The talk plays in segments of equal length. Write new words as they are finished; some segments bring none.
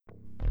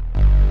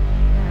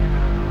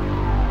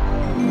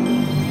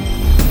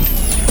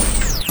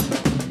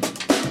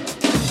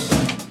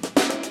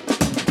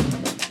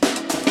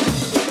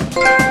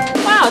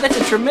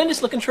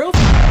tremendous looking trophy.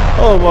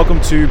 Hello and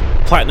welcome to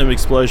Platinum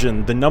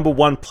Explosion, the number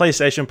one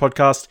PlayStation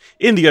podcast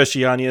in the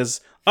Oceanias.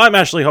 I'm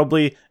Ashley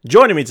Hobley.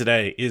 Joining me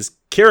today is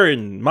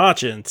Kieran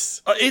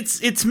Marchant.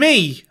 It's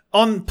me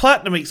on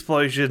Platinum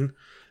Explosion.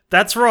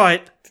 That's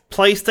right,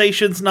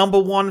 PlayStation's number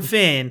one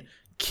fan,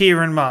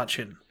 Kieran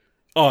Marchant.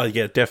 Oh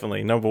yeah,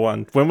 definitely number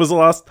one. When was the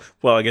last?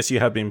 Well, I guess you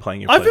have been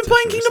playing your. I've been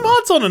playing Kingdom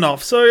Hearts on and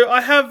off, so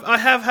I have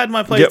had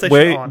my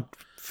PlayStation on.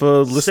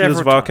 For listeners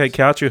of Arcade times.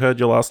 Couch, you heard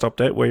your last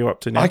update. Where are you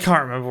up to now? I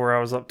can't remember where I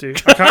was up to.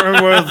 I can't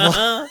remember where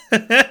I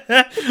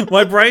was.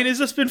 My brain has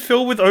just been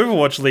filled with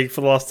Overwatch League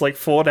for the last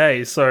 4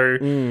 days, so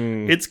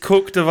it's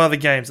cooked of other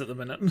games at the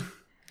minute.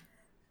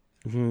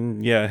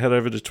 Yeah, head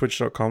over to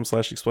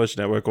twitch.com/Explosion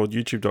Network or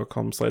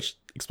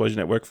youtube.com/Explosion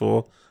Network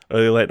for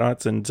early late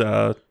nights and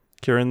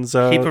Kieran's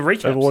Heap of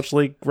recaps. Overwatch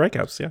League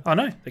recaps. Yeah. I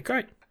know, they're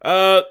great.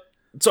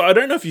 So I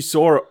don't know if you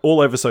saw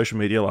all over social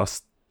media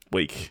last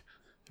week.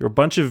 There were a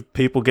bunch of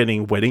people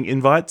getting wedding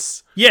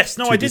invites. Yes,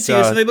 no, I did this, see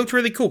this, and they looked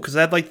really cool because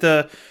they had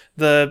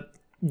the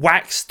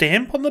wax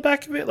stamp on the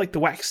back of it, like the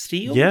wax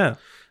steel. Yeah.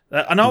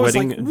 And I was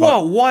like,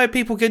 whoa, why are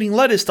people getting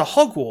letters to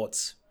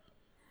Hogwarts?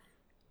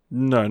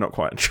 No, not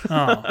quite.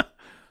 Oh.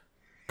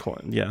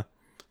 Quite, yeah.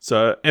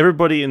 So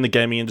everybody in the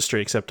gaming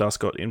industry except us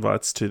got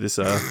invites to this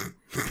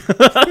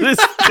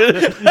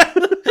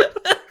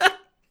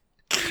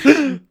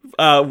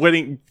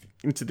wedding,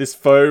 into this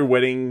faux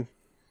wedding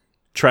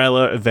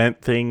trailer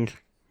event thing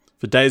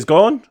for Days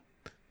Gone,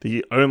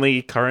 the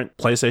only current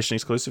PlayStation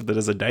exclusive that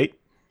has a date.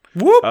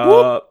 Whoop,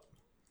 whoop.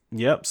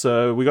 Yep,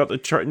 so we got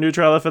the new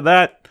trailer for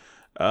that,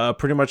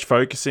 pretty much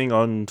focusing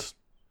on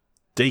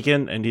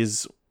Deacon and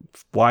his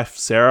wife,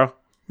 Sarah,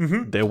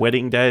 their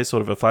wedding day,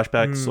 sort of a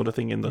flashback sort of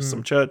thing in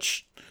some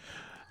church.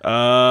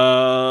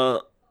 I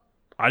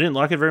didn't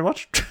like it very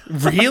much.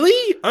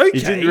 Really? Okay.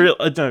 It didn't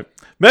really, no.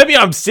 Maybe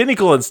I'm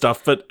cynical and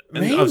stuff, but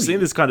and Maybe. I've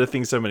seen this kind of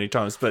thing so many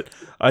times, but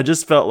I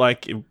just felt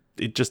like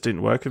it just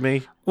didn't work for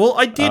me. Well,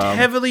 I did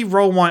heavily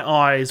roll my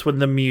eyes when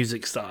the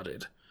music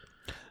started.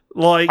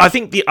 I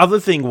think the other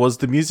thing was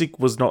the music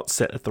was not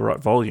set at the right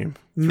volume.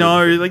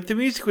 No, the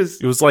music was...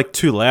 It was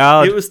too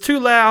loud. It was too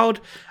loud,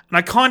 and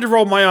I kind of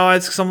rolled my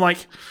eyes because I'm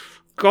like,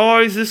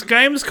 guys, this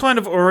game's kind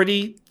of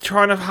already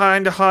trying to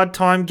find a hard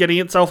time getting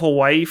itself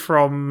away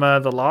from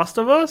The Last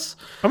of Us.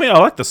 I mean, I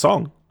like the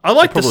song. I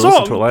like the I'll probably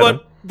song, listen to it later.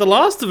 but The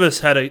Last of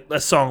Us had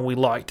a song we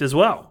liked as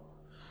well.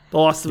 The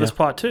Last of Us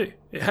Part 2.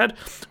 It had,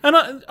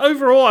 and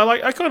overall,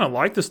 I kind of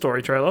like the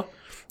story trailer.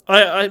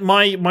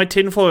 My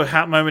tinfoil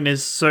hat moment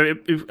is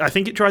I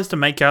think it tries to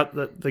make out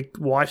that the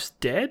wife's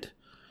dead.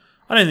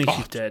 I don't think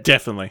she's dead.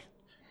 Definitely.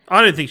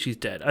 I don't think she's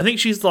dead. I think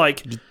she's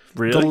the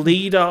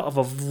leader of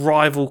a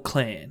rival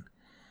clan.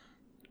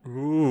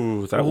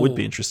 Ooh, that would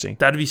be interesting.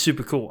 That'd be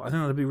super cool. I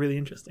think that'd be really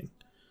interesting.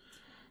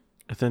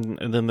 And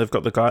then they've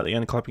got the guy at the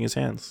end clapping his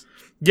hands.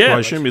 Yeah, who I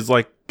assume is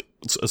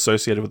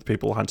associated with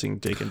people hunting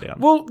Deacon down.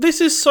 Well, this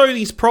is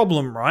Sony's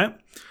problem, right?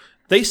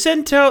 They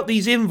sent out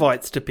these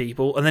invites to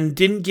people and then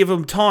didn't give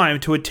them time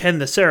to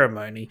attend the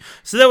ceremony.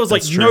 So there was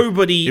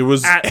nobody. It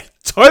was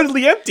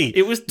totally empty.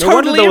 It was no totally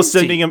wonder they were empty.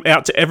 sending them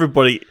out to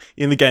everybody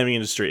in the gaming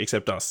industry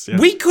except us. Yeah.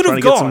 We could have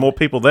Trying to gone. get some more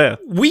people there.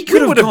 We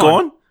could have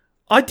gone.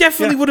 I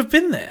definitely would have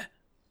been there.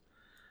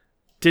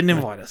 Didn't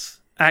invite us.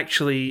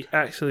 Actually,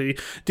 did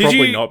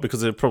Probably you? not,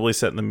 because they're probably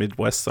set in the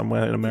Midwest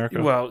somewhere in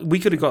America. Well, we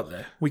could have got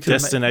there. We could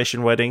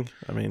Destination wedding.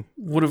 I mean,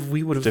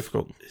 we would have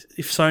difficult.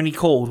 If Sony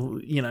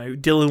called,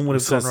 Dylan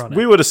would have gone right.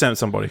 We would have sent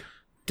somebody.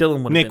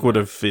 Dylan would. Nick would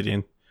have fit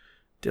in.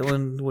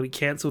 Dylan would have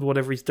cancelled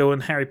whatever he's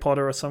doing, Harry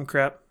Potter or some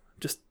crap.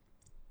 Just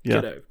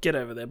get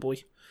over there, boy.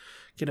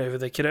 Get over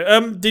there,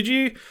 kiddo. Did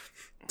you?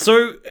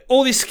 So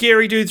all these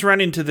scary dudes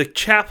ran into the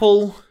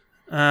chapel.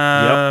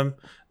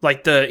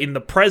 In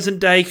the present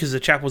day, because the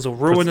chapels are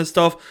ruined and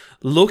stuff,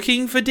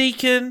 looking for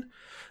Deacon.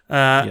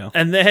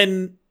 And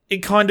then it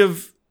kind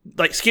of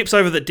skips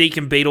over that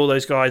Deacon beat all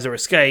those guys or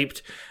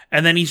escaped,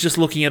 and then he's just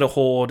looking at a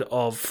horde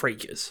of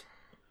freakers.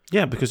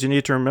 Yeah, because you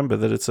need to remember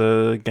that it's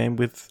a game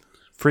with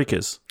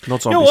freakers,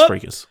 not zombies.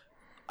 Freakers.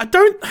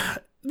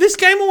 This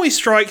game always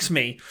strikes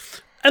me,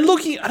 and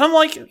I'm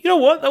like, you know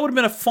what? That would have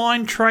been a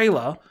fine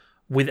trailer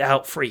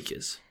without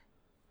freakers.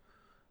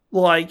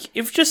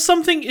 If just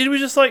something, it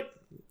was just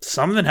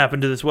something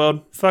happened to this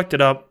world, fucked it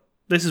up.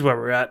 This is where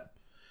we're at.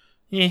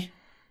 Yeah.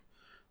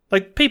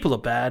 People are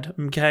bad,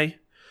 okay?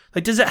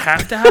 Does it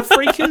have to have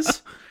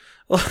freakers?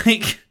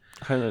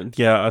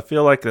 Yeah, I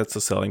feel like that's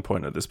a selling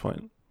point at this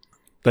point.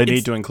 They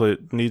need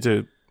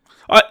to.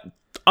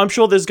 I'm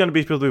sure there's going to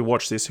be people who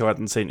watch this who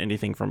hadn't seen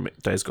anything from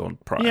Days Gone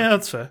prior. Yeah,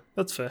 that's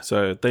fair.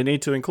 So they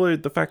need to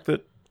include the fact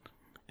that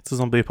it's a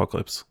zombie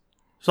apocalypse.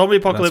 Zombie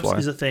apocalypse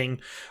is a thing.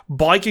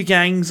 Biker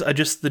gangs are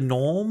just the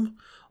norm.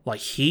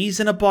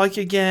 He's in a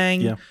biker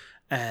gang,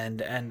 and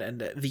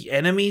the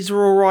enemies are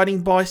all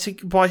riding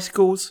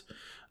bicycles,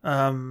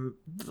 pedal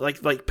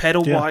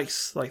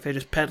bikes, they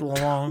just pedal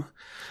along.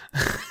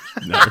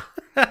 No.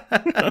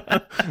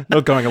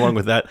 Not going along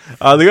with that.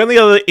 The only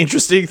other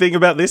interesting thing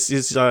about this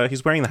is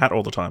he's wearing the hat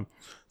all the time.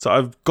 So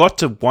I've got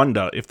to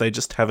wonder if they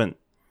just haven't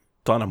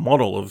done a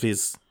model of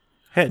his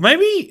head.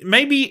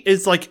 Maybe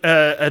it's like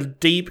a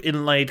deep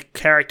inlaid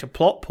character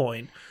plot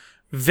point.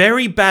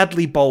 Very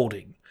badly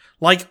balding.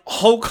 Like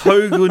Hulk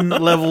Hogan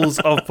levels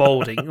of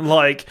balding.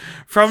 Like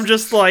from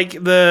just like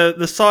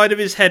the side of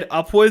his head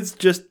upwards,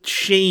 just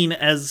sheen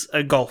as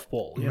a golf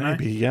ball. You know?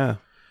 Maybe, yeah.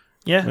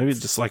 Yeah. Maybe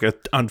just like an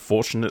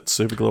unfortunate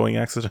super gluing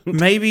accident.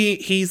 Maybe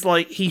he's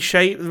like,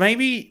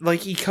 maybe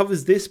like he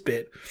covers this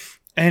bit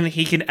and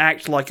he can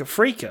act like a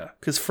freaker.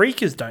 Because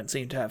freakers don't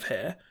seem to have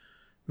hair.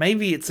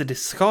 Maybe it's a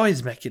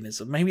disguise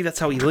mechanism. Maybe that's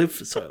how he lived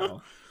for so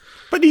long.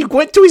 But he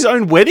went to his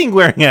own wedding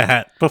wearing a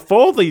hat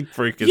before the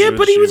freakers. Yeah,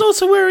 but he was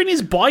also wearing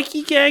his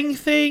bikie gang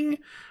thing.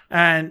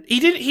 And he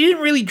didn't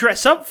really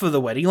dress up for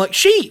the wedding. Like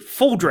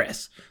full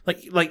dress.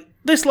 Like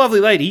this lovely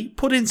lady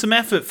put in some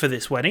effort for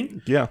this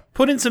wedding. Yeah.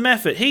 Put in some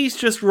effort. He's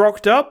just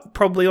rocked up,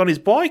 probably on his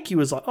bike. He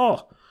was like,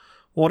 "Oh,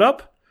 what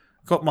up?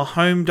 Got my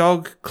home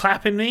dog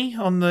clapping me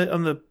on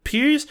the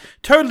pews."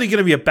 Totally going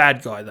to be a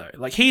bad guy though.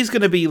 Like he's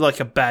going to be like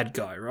a bad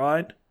guy,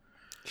 right?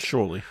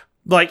 Surely.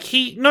 Like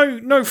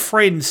no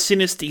friend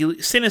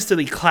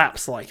sinisterly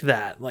claps like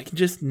that. Like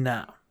just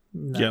no.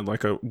 Yeah,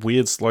 like a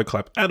weird slow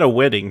clap at a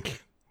wedding.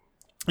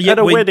 Yeah, at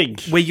a wedding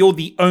where you're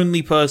the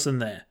only person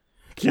there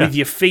with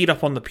your feet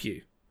up on the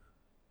pew.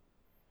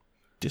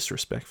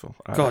 Disrespectful.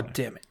 God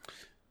damn it.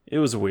 It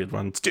was a weird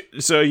one.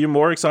 So you're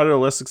more excited or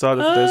less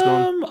excited for Days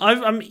Gone?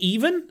 I'm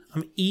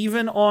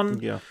even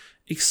on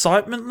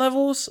excitement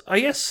levels, I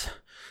guess.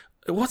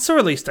 What's the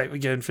release date we're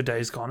getting for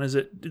Days Gone?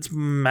 It's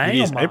May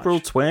It is or March?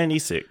 April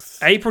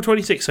 26th. April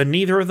 26th. So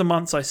neither of the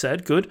months I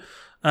said. Good.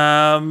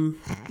 It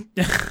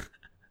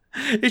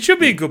should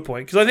be a good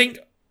point because I think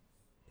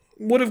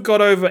would have got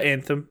over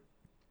Anthem.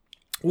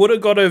 Would have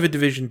got over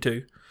Division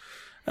 2.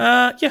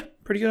 Yeah,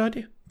 pretty good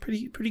idea.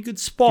 Pretty good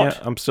spot.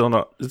 Yeah, I'm still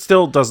not. It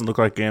still doesn't look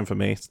like a game for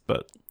me,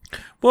 but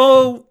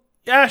well,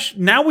 Ash,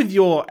 now with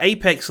your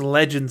Apex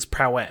Legends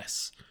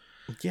prowess,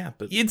 yeah,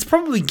 but it's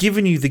probably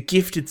given you the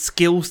gifted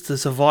skills to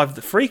survive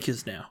the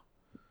freakers now.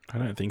 I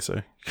don't think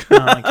so.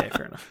 Okay,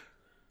 fair enough.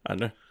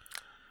 I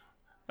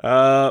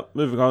know.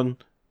 Moving on.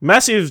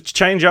 Massive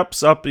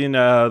change-ups up in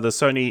the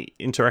Sony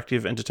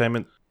Interactive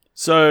Entertainment.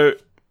 So,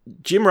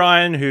 Jim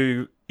Ryan,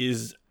 who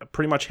is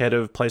pretty much head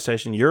of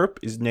PlayStation Europe,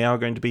 is now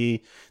going to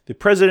be the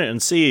president and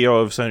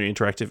CEO of Sony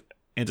Interactive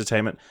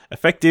Entertainment,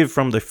 effective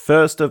from the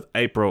 1st of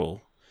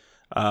April.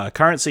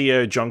 Current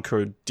CEO John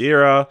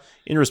Cordera,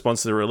 in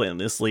response to the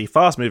relentlessly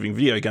fast-moving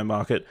video game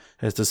market,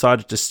 has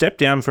decided to step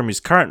down from his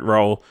current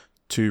role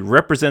to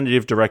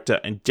representative director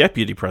and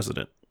deputy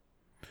president.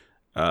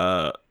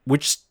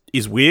 Which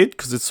is weird,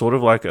 because it's sort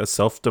of like a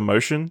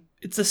self-demotion.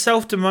 It's a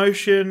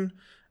self-demotion,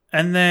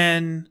 and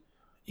then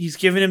he's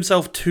given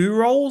himself 2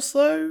 roles,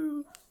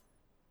 though?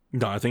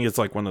 No, I think it's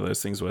like one of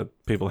those things where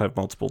people have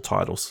multiple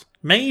titles.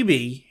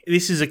 Maybe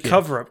this is a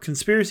cover-up,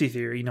 conspiracy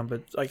theory number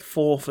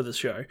 4 for the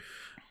show.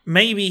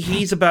 Maybe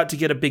he's about to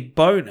get a big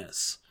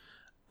bonus,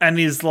 and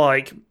is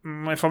like,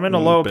 if I'm in a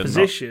lower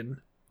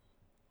position,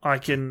 I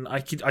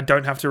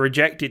don't have to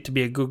reject it to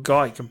be a good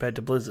guy compared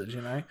to Blizzard,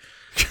 you know?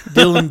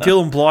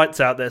 Dylan Blight's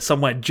out there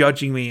somewhere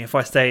judging me if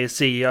I stay as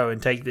CEO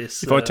and take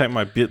this. If I take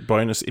my bit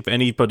bonus, if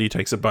anybody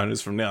takes a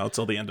bonus from now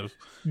till the end of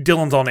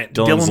Dylan's on it.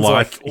 Dylan's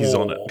life, like, he's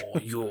on it.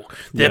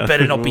 There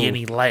better not be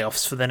any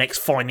layoffs for the next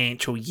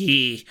financial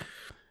year.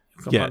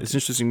 Yeah, it's an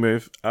interesting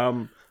move.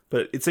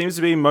 But it seems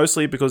to be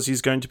mostly because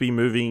he's going to be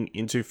moving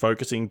into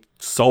focusing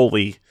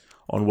solely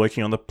on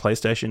working on the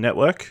PlayStation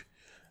Network,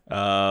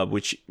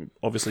 which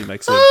obviously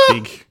makes a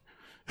big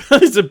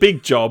it's a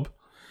big job.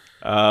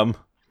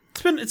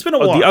 It's been a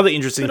while. The other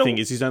interesting thing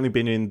is he's only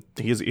been in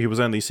he was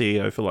only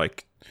CEO for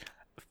like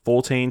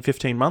 14,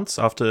 15 months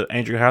after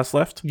Andrew House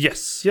left.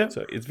 Yes, yeah.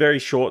 So it's a very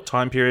short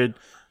time period.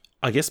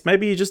 I guess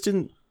maybe he just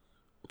didn't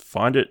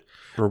find it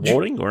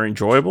rewarding or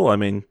enjoyable. I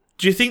mean,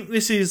 do you think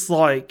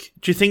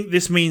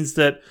this means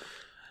that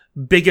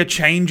bigger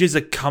changes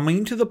are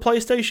coming to the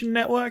PlayStation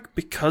Network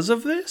because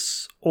of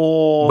this?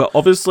 Or well,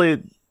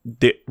 obviously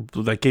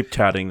they keep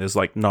touting there's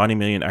like 90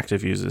 million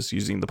active users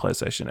using the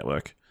PlayStation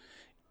Network.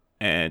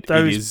 And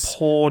it is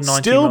poor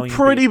 90 still million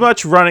pretty people.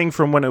 much running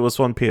from when it was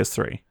on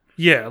PS3.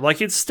 Yeah, like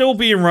it's still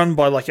being run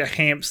by like a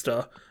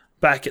hamster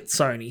back at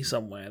Sony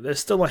somewhere. There's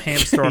still a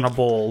hamster on a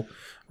ball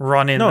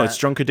running. No, it's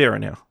John Cordera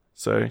now.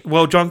 So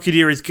well, John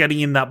Cordera is getting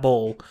in that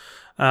ball,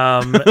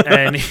 and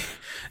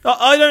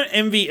I don't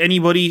envy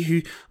anybody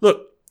who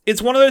look.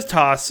 It's one of those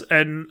tasks,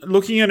 and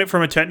looking at it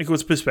from a technical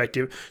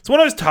perspective, it's one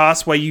of those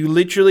tasks where you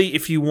literally,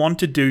 if you want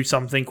to do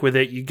something with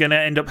it, you're going to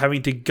end up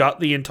having to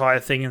gut the entire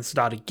thing and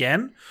start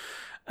again.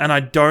 And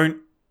I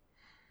don't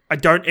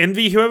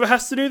envy whoever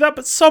has to do that,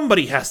 but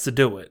somebody has to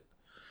do it.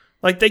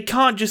 Like, they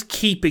can't just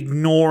keep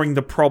ignoring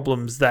the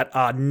problems that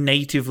are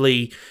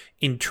natively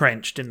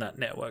entrenched in that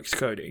network's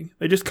coding.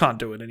 They just can't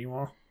do it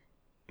anymore.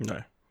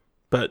 No.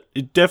 But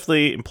it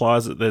definitely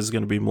implies that there's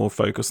going to be more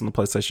focus on the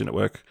PlayStation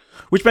Network,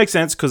 which makes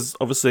sense because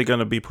obviously they're going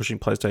to be pushing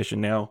PlayStation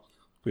now.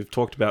 We've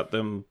talked about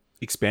them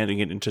expanding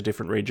it into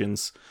different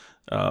regions.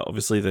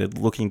 Obviously, they're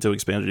looking to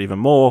expand it even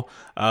more.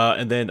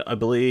 And then I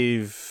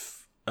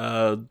believe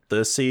the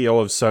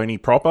CEO of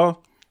Sony proper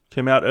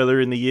came out earlier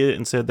in the year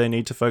and said they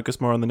need to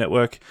focus more on the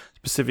network,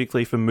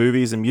 specifically for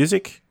movies and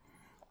music.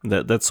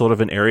 That's sort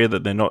of an area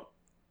that they're not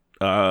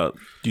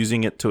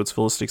using it to its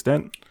fullest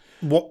extent.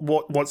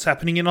 What's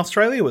happening in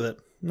Australia with it?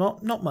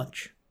 Not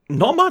much.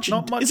 Not much.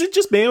 Is it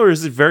just me, or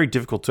is it very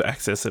difficult to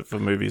access it for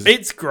movies?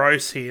 It's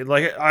gross here.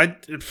 Like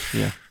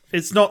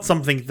it's not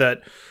something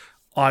that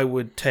I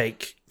would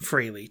take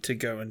freely to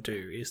go and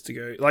do. Is to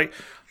go like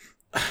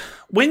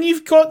when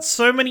you've got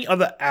so many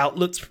other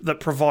outlets that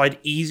provide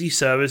easy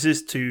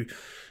services to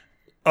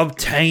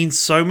obtain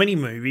so many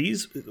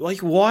movies. Like,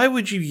 why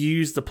would you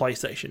use the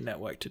PlayStation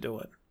Network to do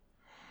it?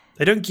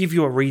 They don't give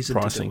you a reason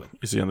Pricing to do it.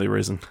 is the only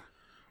reason.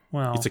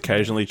 Well, it's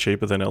occasionally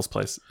cheaper than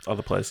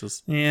other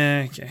places.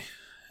 Yeah. Okay.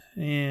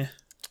 Yeah.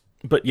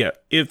 But yeah,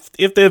 if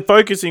they're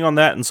focusing on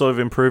that and sort of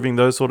improving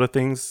those sort of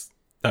things,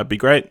 that'd be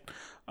great.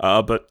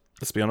 But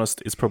let's be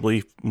honest, it's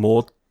probably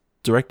more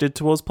directed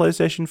towards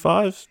PlayStation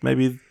 5.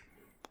 Maybe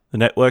the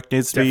network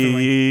needs to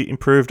be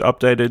improved,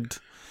 updated.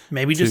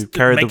 Maybe to just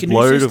carry make the a new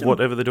load system. of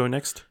whatever they're doing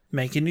next.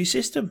 Make a new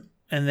system.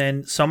 And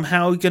then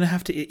somehow you're going to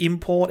have to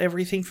import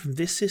everything from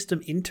this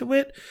system into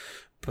it.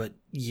 But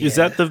yeah. Is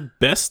that the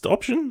best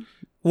option?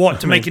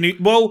 What, to make a new...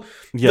 Well,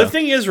 yeah. The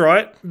thing is,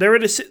 right, they're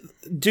at a...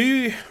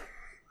 Do...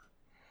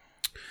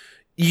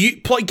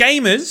 You play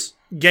gamers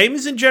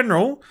in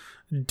general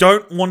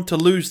don't want to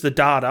lose the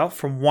data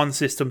from one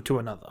system to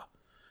another.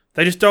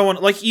 They just don't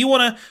want... Like, you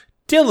want to...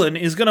 Dylan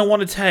is going to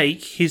want to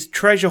take his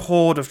treasure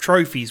hoard of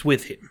trophies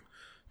with him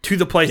to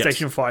the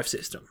PlayStation 5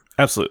 system.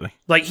 Absolutely.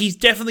 Like, he's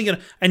definitely going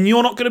to... And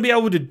you're not going to be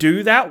able to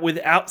do that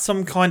without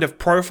some kind of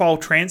profile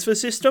transfer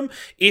system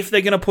if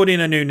they're going to put in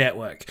a new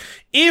network.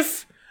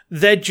 If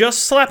they're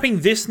just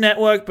slapping this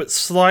network but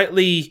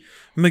slightly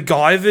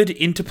MacGyvered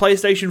into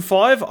PlayStation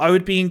 5, I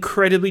would be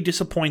incredibly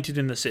disappointed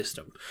in the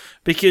system.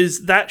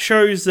 Because that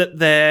shows that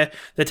they're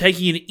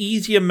taking an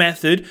easier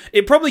method.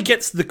 It probably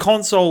gets the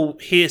console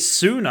here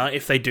sooner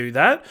if they do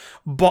that,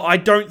 but I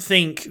don't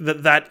think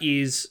that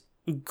is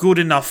good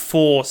enough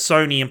for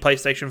Sony and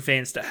PlayStation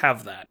fans to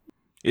have that.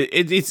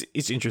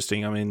 It's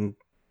interesting. I mean,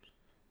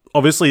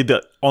 obviously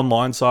the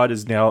online side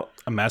is now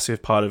a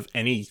massive part of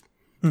any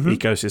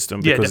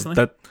ecosystem because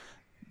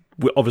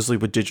obviously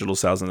with digital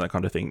sales and that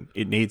kind of thing,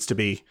 it needs to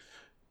be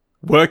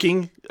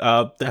working.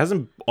 There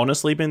hasn't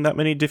honestly been that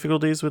many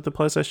difficulties with the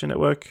PlayStation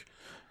Network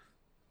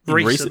in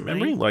recent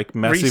memory, like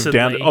massive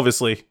down.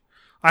 Obviously,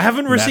 I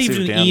haven't received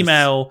an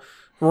email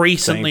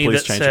recently saying,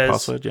 that change says, your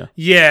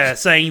password,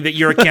 saying that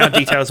your account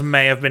details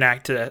may have been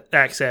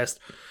accessed.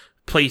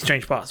 Please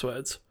change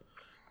passwords.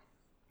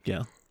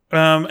 Yeah.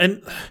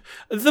 And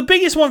the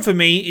biggest one for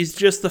me is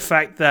just the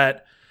fact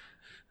that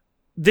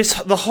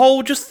the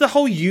whole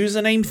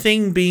username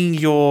thing being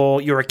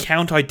your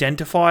account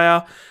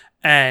identifier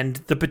and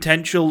the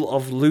potential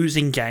of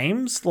losing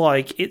games,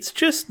 like, it's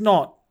just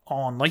not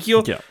on. Like,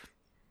 you're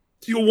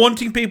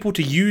wanting people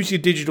to use your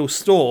digital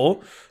store,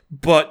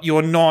 but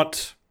you're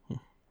not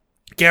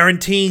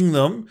guaranteeing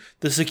them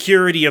the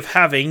security of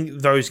having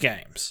those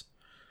games.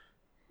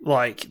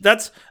 Like,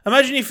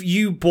 imagine if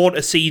you bought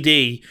a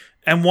CD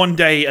and one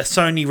day a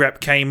Sony rep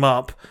came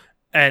up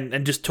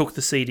and just took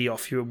the CD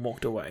off you and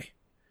walked away.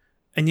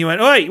 And you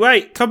went,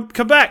 wait, come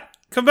back.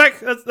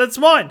 That's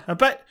mine. I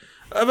bet.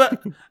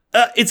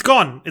 It's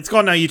gone. It's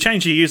gone now. You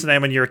changed your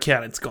username on your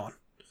account. It's gone.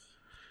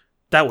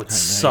 That would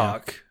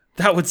suck.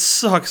 That would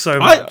suck so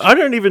much. I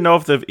don't even know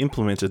if they've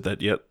implemented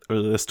that yet,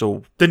 or they're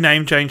still... The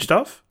name change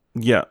stuff?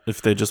 Yeah,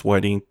 if they're just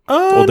waiting,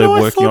 or they're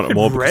working on it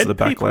more because of the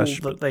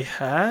backlash. That they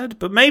had,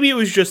 but maybe it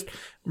was just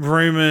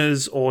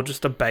rumors or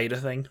just a beta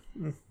thing.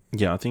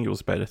 Yeah, I think it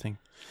was a beta thing.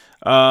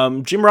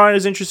 Jim Ryan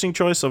is an interesting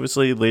choice,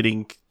 obviously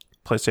leading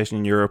PlayStation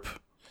in Europe,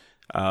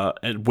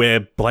 and where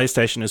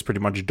PlayStation has pretty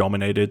much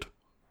dominated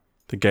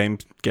the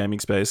gaming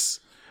space.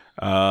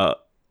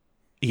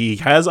 He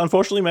has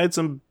unfortunately made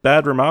some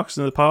bad remarks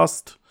in the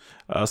past.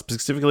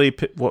 Specifically,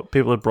 what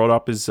people have brought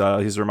up is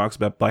his remarks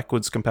about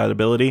backwards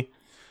compatibility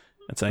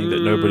and saying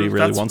that nobody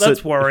really wants it.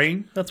 That's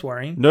worrying. That's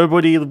worrying.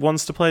 Nobody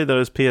wants to play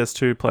those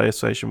PS2,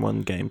 PlayStation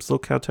 1 games.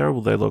 Look how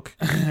terrible they look.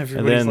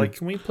 Everybody's like,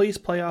 can we please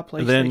play our PlayStation?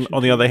 And then,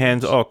 on the other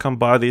hand, come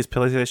buy these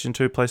PlayStation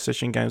 2,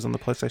 PlayStation games on the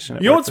PlayStation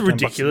Network. You know what's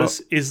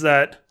ridiculous is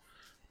that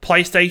the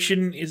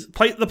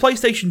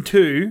PlayStation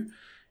 2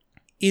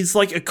 is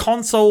like a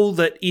console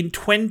that in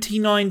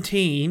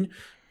 2019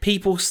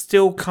 people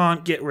still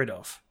can't get rid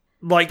of.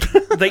 Like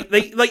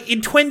they like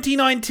in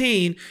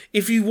 2019,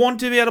 if you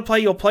want to be able to play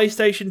your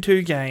PlayStation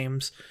 2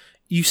 games,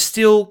 you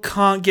still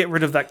can't get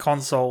rid of that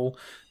console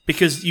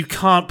because you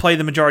can't play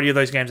the majority of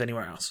those games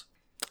anywhere else.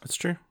 That's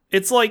true.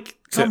 It's like,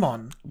 come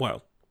on.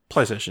 Well,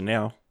 PlayStation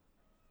now.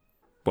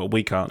 Well,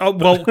 we can't. Oh,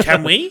 well,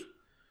 can we?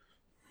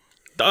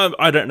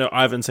 I don't know.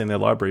 I haven't seen their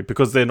library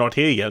because they're not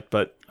here yet,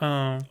 but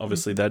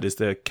obviously that is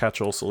their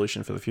catch-all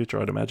solution for the future,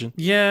 I'd imagine.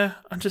 Yeah,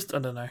 I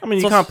don't know. I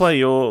mean, you can't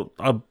play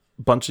a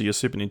bunch of your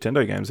Super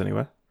Nintendo games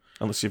anywhere,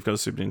 unless you've got a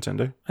Super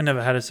Nintendo. I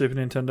never had a Super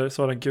Nintendo,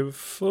 so I don't give a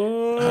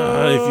fuck.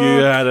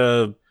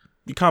 If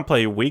you can't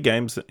play your Wii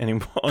games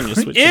anymore on your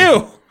Switch.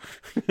 Ew!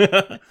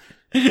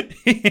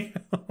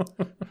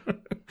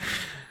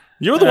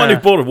 You're the one who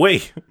bought a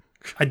Wii.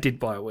 I did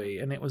buy a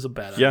Wii, and it was a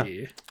bad Yeah.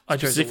 idea. I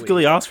chose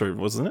Specifically asked for it,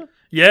 wasn't it?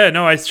 Yeah,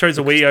 no, I chose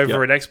a Wii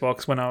over an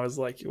Xbox when I was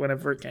like,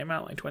 whenever it came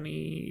out, like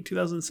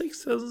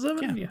 2006,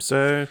 2007. Yeah.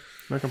 So,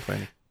 no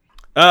complaining.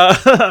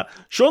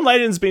 Sean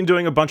Layden's been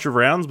doing a bunch of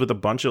rounds with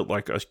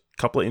a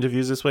couple of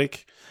interviews this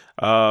week.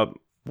 The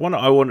point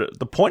I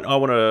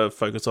want to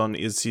focus on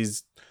is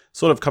he's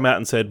sort of come out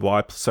and said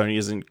why Sony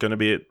isn't going to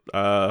be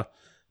at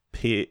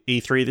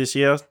E3 this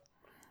year.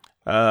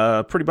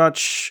 Pretty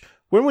much,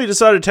 when we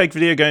decided to take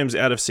video games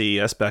out of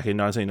CES back in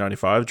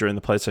 1995 during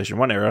the PlayStation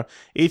 1 era,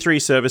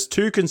 E3 serviced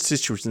two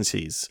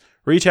constituencies,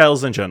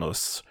 retailers and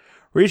journalists.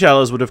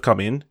 Retailers would have come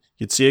in,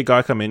 you'd see a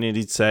guy come in and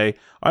he'd say,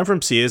 I'm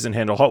from Sears and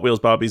handle Hot Wheels,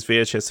 Barbies,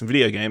 VHS and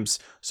video games,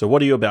 so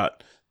what are you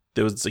about?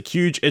 There was a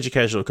huge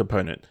educational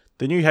component.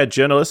 Then you had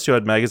journalists who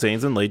had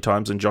magazines and lead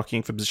times and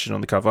jockeying for position on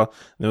the cover,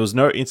 and there was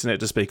no internet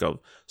to speak of.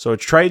 So a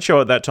trade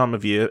show at that time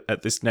of year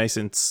at this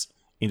nascent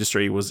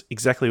industry was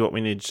exactly what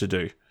we needed to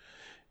do.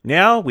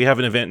 Now, we have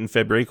an event in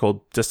February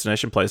called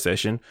Destination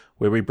PlayStation,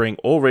 where we bring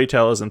all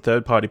retailers and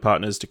third-party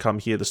partners to come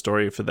hear the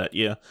story for that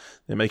year.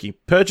 They're making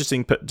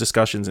purchasing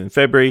discussions in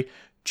February.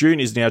 June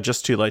is now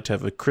just too late to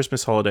have a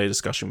Christmas holiday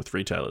discussion with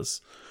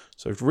retailers.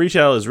 So if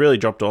retailers really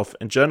dropped off,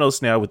 and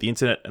journalists now with the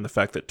internet and the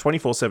fact that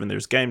 24/7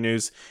 there's game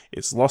news,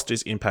 it's lost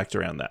its impact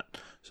around that.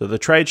 So the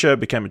trade show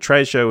became a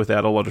trade show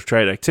without a lot of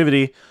trade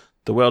activity.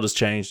 The world has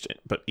changed,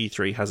 but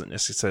E3 hasn't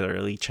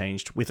necessarily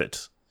changed with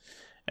it.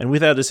 And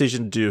with our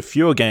decision to do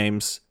fewer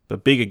games,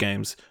 but bigger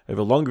games,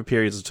 over longer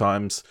periods of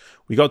times,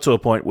 we got to a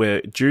point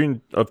where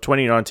June of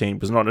 2019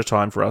 was not a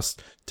time for us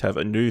to have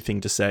a new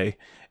thing to say.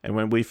 And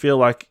when we feel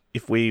like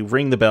if we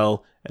ring the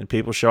bell and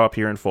people show up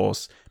here in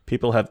force,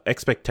 people have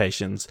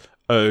expectations,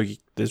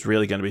 there's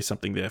really going to be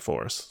something there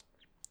for us.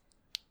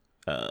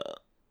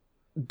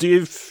 Do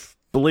you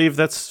believe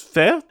that's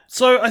fair?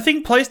 So I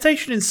think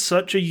PlayStation is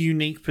such a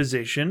unique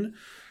position.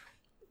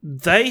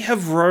 They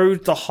have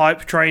rode the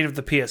hype train of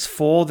the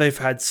PS4. They've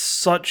had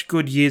such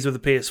good years with the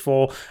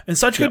PS4 and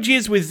such good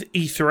years with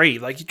E3.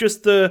 Like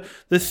just the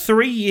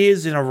 3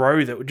 years in a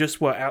row that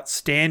were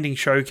outstanding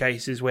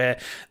showcases where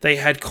they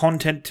had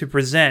content to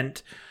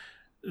present.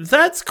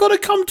 That's got to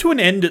come to an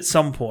end at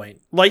some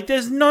point. Like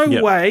there's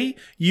no way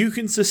you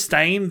can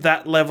sustain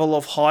that level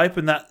of hype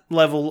and that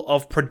level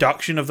of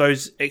production of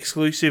those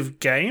exclusive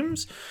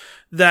games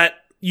that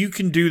you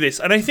can do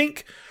this. And I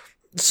think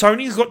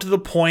Sony's got to the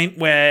point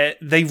where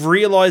they're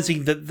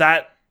realizing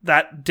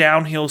that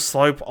downhill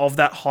slope of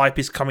that hype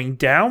is coming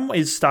down,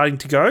 is starting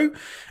to go.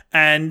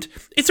 And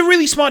it's a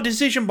really smart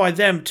decision by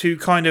them to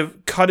kind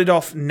of cut it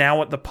off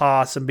now at the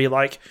pass and be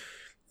like,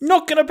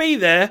 not going to be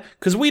there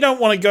because we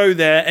don't want to go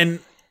there. And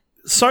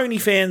Sony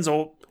fans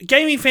or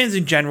gaming fans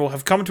in general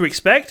have come to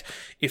expect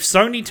if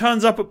Sony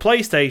turns up at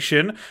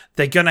PlayStation,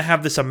 they're going to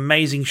have this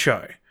amazing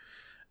show.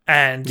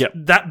 And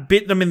that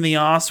bit them in the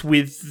ass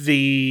with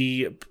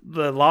the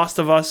Last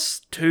of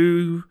Us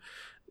 2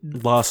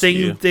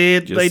 thing they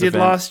did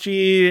last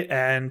year.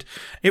 And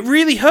it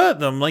really hurt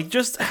them. Like,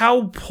 just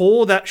how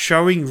poor that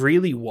showing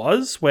really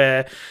was,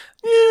 where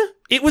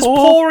it was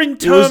poor in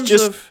terms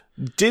of...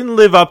 Didn't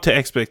live up to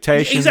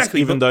expectations,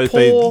 exactly, even though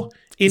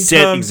they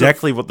said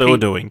exactly what they were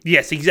doing.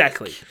 Yes,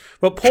 exactly.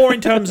 But poor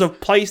in terms of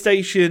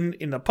PlayStation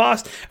in the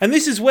past. And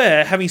this is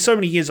where having so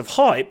many years of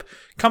hype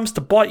comes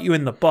to bite you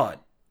in the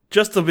butt.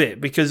 Just a bit,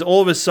 because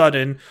all of a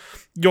sudden,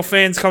 your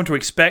fans come to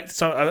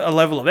expect a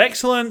level of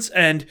excellence,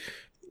 and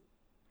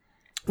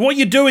what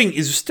you're doing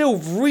is still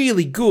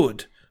really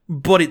good,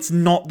 but it's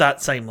not that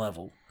same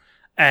level.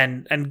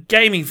 And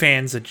gaming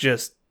fans are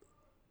just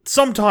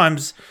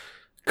sometimes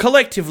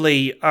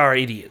collectively are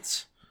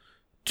idiots.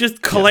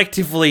 Just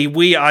collectively,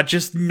 we are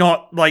just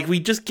not, like,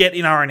 we just get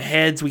in our own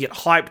heads, we get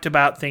hyped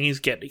about things,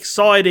 get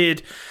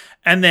excited,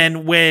 and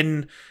then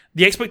when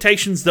the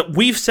expectations that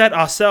we've set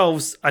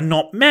ourselves are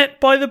not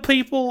met by the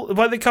people,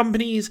 by the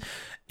companies,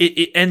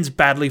 it ends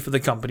badly for the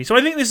company. So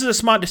I think this is a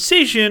smart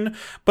decision,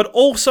 but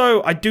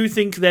also I do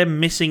think they're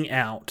missing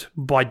out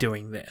by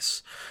doing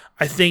this.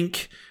 I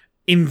think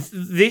in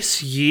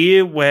this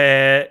year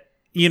where,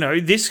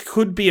 this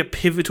could be a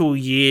pivotal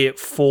year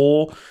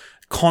for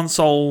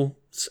consoles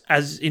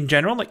as in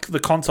general, like the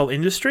console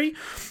industry,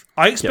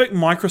 I expect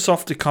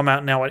Microsoft to come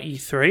out now at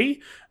E3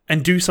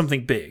 and do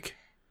something big.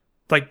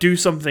 Like, do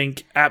something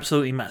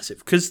absolutely massive.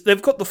 Because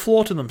they've got the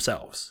floor to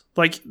themselves.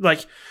 Like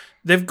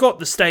they've got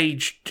the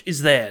stage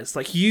is theirs.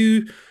 Like,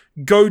 you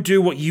go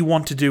do what you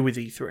want to do with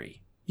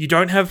E3. You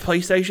don't have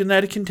PlayStation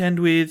there to contend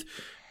with.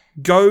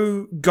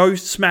 Go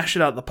smash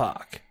it out the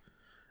park.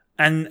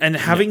 And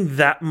having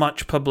that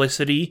much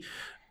publicity,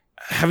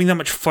 having that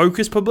much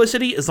focused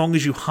publicity, as long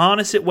as you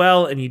harness it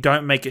well and you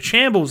don't make a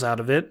shambles out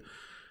of it,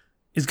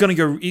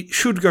 it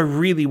should go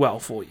really well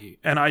for you.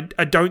 And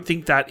I don't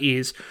think that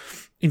is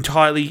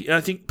entirely,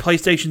 I think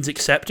PlayStation's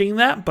accepting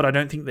that, but I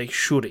don't think they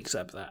should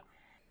accept that.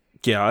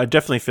 Yeah, I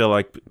definitely feel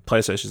like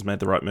PlayStation's made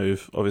the right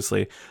move,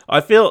 obviously.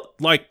 I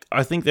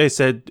think they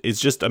said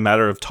it's just a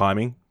matter of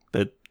timing,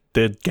 that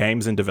their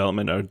games in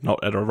development are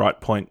not at a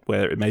right point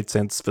where it made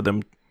sense for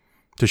them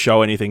to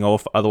show anything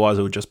off. Otherwise,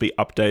 it would just be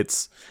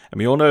updates. And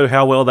we all know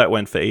how well that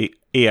went for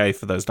EA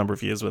for those number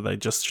of years where they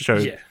just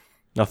showed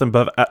nothing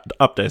but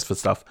updates for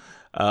stuff.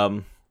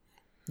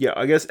 Yeah,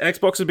 I guess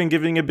Xbox has been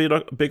giving a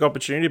big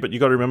opportunity, but you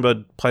got to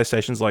remember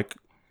PlayStation's like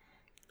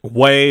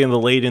way in the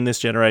lead in this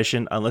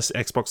generation. Unless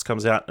Xbox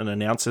comes out and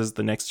announces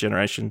the next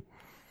generation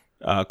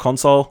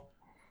console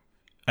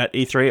at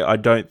E3, I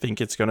don't think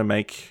it's going to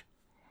make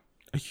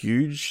a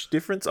huge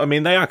difference. I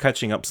mean, they are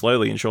catching up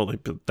slowly and surely,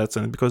 but that's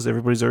only because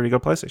everybody's already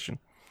got PlayStation.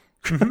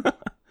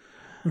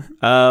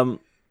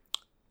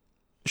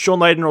 Sean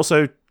Layden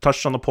also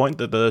touched on the point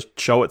that the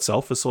show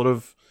itself has sort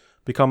of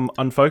become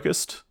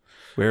unfocused,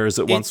 whereas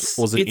it once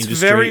was an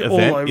industry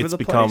event.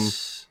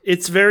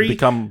 It's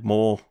become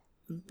more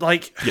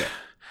like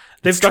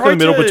they've stuck in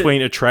the middle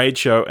between a trade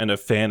show and a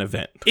fan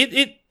event.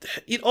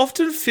 It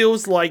often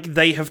feels like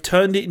they have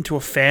turned it into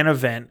a fan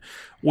event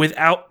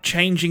without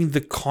changing the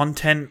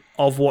content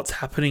of what's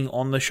happening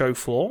on the show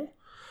floor.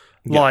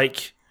 Yeah.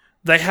 Like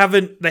they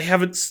haven't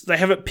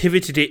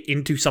pivoted it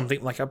into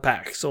something like a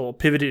PAX or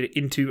pivoted it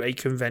into a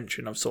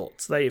convention of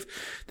sorts. They've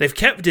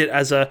kept it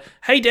as a,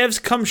 hey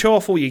devs, come show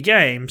off all your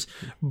games,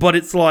 but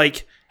it's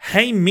like,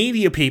 hey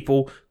media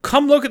people,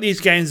 come look at these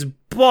games,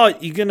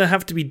 but you're gonna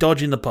have to be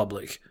dodging the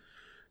public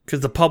because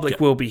the public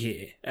will be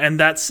here, and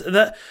that's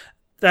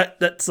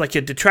like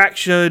a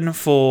detraction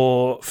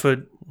for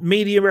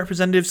media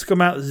representatives to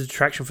come out. There's a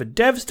detraction for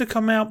devs to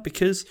come out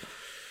because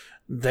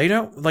they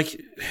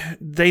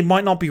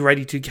might not be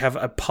ready to have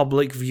a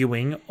public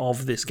viewing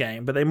of this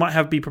game, but they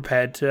might be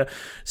prepared to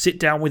sit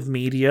down with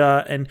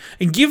media and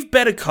give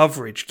better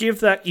coverage,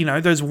 give that,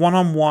 those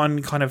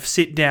one-on-one kind of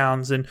sit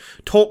downs and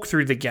talk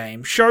through the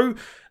game, show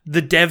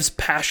the devs'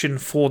 passion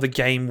for the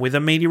game with a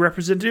media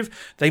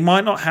representative. They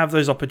might not have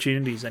those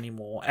opportunities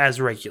anymore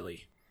as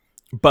regularly.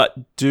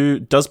 But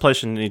does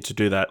PlayStation need to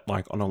do that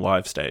like on a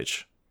live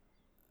stage?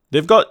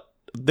 They've got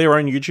their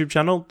own YouTube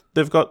channel.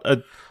 They've got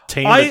a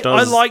team that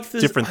does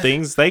different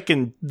things. They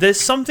can.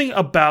 There's something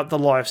about the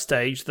live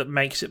stage that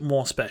makes it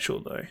more special,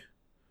 though.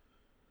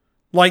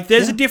 Like,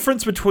 there's a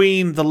difference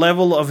between the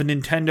level of a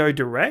Nintendo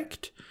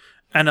Direct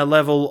and a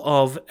level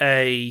of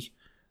a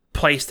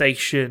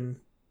PlayStation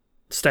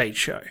stage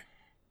show.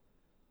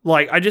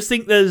 Like, I just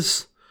think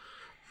there's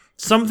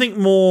something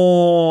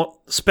more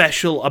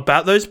special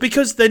about those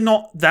because they're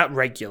not that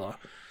regular.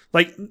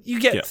 Like, you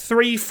get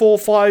 3, 4,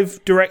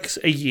 5 directs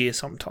a year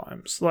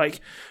sometimes. Like,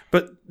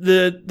 but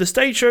the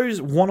stage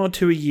shows 1 or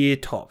 2 a year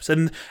tops.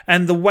 And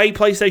the way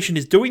PlayStation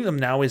is doing them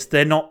now is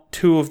they're not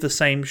 2 of the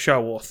same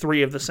show or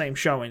 3 of the same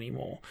show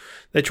anymore.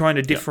 They're trying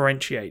to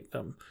differentiate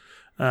them.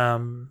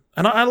 And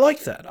I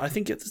like that. I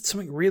think it's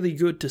something really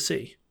good to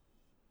see.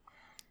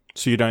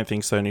 So you don't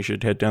think Sony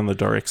should head down the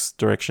Direct's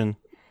direction?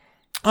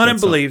 I don't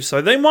believe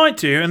so. They might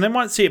do, and they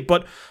might see it,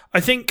 but I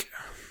think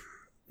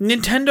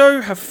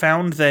Nintendo have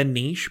found their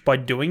niche by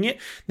doing it.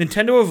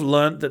 Nintendo have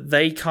learned that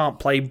they can't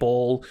play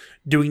ball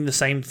doing the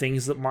same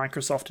things that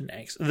Microsoft and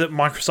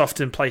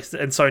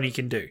Sony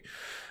can do.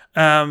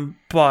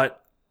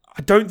 But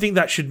I don't think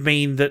that should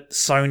mean that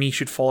Sony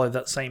should follow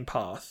that same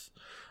path.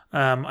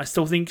 I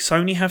still think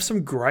Sony have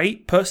some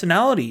great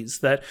personalities,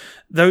 that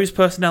those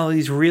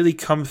personalities really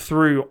come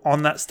through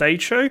on that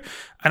stage show.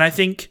 And I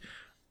think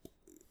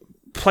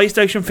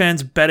PlayStation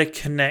fans better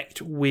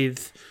connect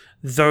with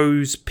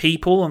those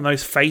people and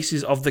those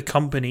faces of the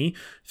company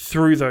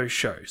through those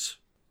shows.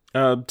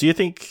 Do you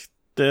think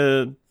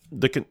there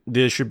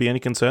should be any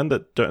concern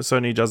that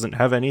Sony doesn't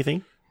have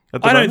anything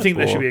at the moment? I don't think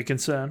there should be a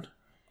concern.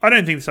 I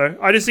don't think so.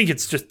 I just think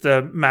it's just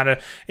the matter.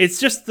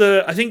 It's just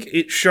I think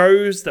it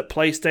shows that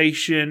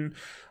PlayStation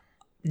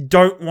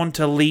don't want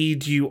to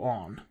lead you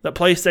on. That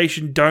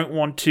PlayStation don't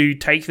want to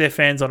take their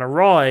fans on a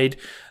ride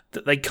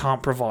that they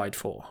can't provide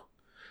for.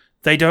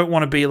 They don't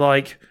want to be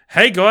like,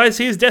 hey guys,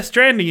 here's Death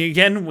Stranding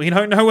again. We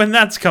don't know when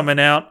that's coming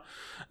out.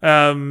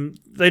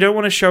 They don't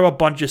want to show a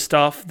bunch of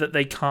stuff that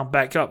they can't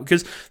back up,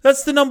 because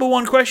that's the number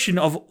one question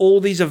of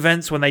all these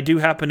events when they do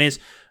happen is,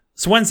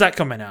 so when's that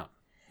coming out?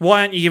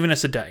 Why aren't you giving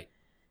us a date?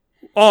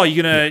 Oh,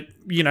 you're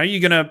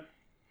gonna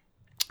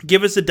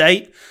give us a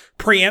date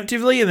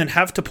preemptively and then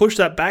have to push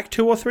that back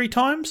 2 or 3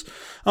 times?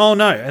 Oh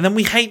no, and then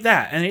we hate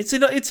that, and it's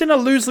in a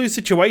lose-lose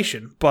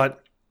situation.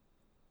 But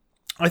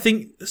I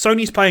think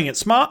Sony's playing it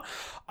smart.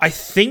 I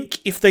think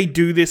if they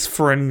do this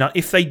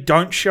if they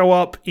don't show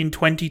up in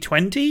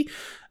 2020,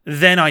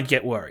 then I'd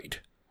get worried.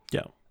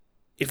 Yeah.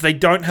 If they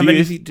don't have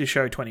anything to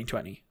show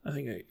 2020, I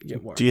think I'd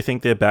get worried. Do you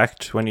think they're back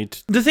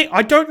The thing,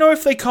 I don't know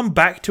if they come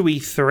back to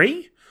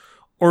E3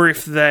 or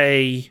if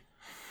they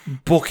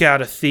book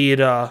out a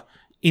theater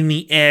in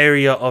the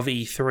area of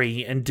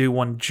E3 and do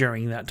one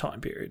during that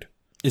time period.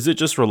 Is it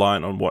just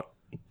reliant on what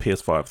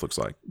PS5 looks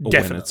like, or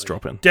when it's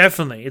dropping?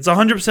 Definitely. It's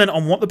 100%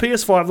 on what the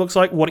PS5 looks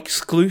like, what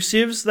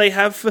exclusives they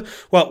have,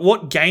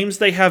 what games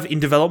they have in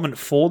development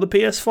for the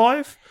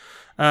PS5,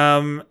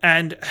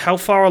 and how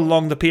far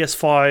along the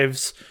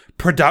PS5's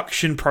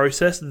production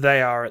process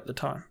they are at the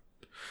time.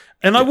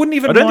 And I wouldn't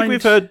even mind...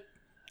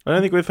 I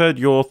don't think we've heard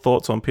your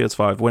thoughts on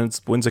PS5.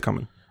 When's it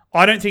coming?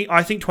 I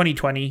think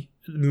 2020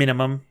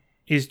 minimum.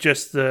 Is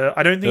just the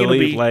I don't think Early,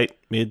 it'll be late,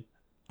 mid,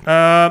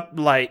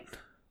 late.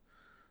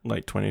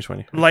 late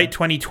 2020. Late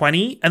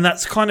 2020, and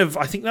that's kind of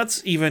I think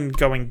that's even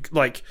going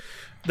like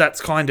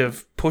that's kind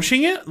of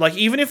pushing it. Like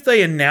even if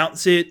they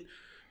announce it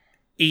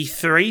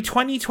E3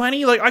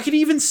 2020, like I could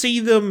even see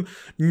them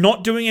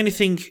not doing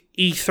anything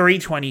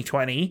E3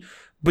 2020,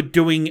 but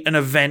doing an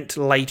event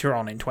later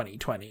on in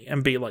 2020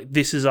 and be like,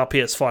 this is our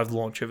PS5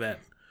 launch event.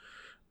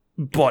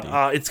 But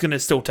it's going to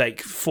still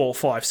take 4,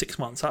 5, 6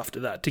 months after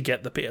that to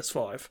get the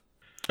PS5.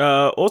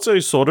 Also,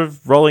 sort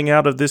of rolling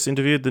out of this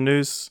interview, the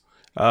news,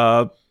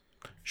 Sean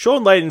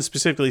Layden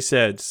specifically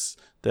said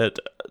that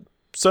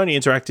Sony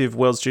Interactive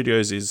World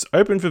Studios is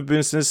open for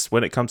business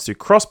when it comes to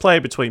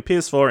crossplay between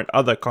PS4 and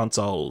other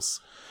consoles.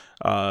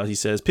 He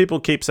says, people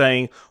keep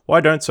saying, why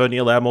don't Sony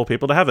allow more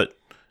people to have it?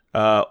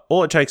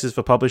 All it takes is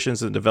for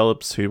publishers and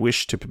developers who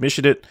wish to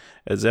permission it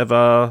as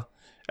ever,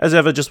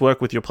 just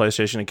work with your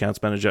PlayStation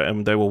accounts manager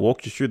and they will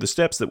walk you through the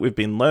steps that we've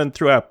been learned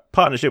through our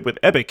partnership with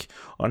Epic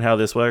on how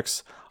this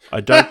works. I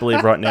don't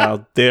believe right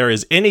now there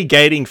is any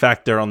gating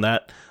factor on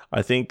that.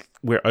 I think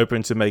we're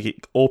open to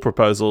making all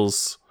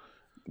proposals.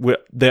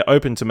 They're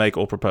open to make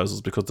all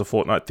proposals because the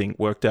Fortnite thing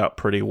worked out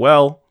pretty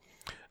well.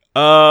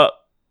 A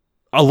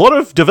lot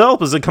of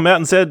developers have come out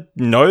and said,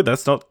 no,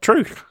 that's not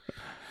true.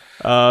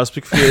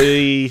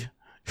 Specifically,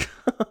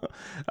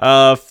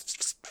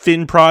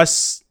 Finn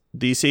Price,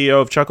 the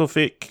CEO of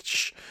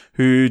Chucklefish,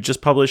 who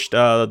just published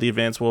the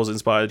Advance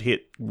Wars-inspired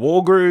hit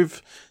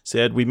Wargroove,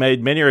 said, we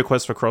made many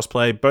requests for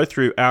crossplay, both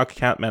through our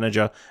account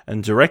manager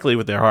and directly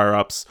with their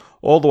higher-ups,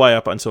 all the way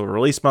up until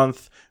release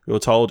month. We were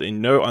told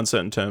in no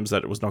uncertain terms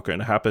that it was not going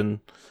to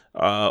happen.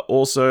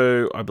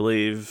 Also, I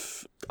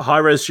believe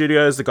Hi-Res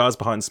Studios, the guys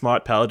behind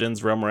Smite,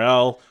 Paladins, Realm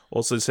Royale,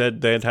 also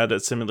said they had a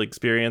similar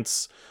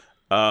experience.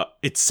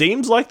 It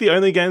seems like the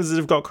only games that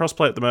have got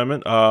crossplay at the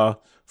moment are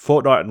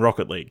Fortnite and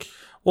Rocket League.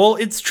 Well,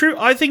 it's true.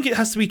 I think it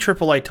has to be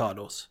AAA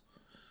titles.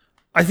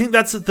 I think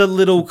that's the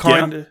little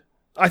kind of...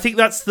 I think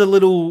that's the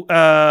little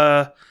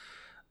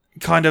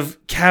kind of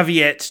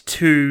caveat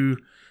to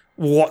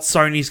what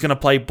Sony's going to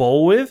play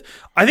ball with.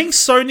 I think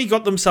Sony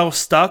got themselves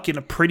stuck in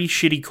a pretty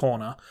shitty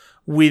corner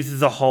with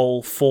the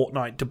whole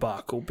Fortnite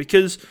debacle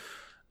because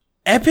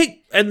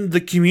Epic and the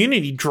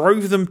community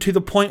drove them to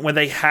the point where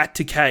they had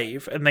to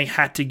cave and they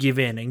had to give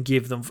in and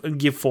give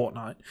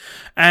Fortnite.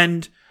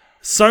 And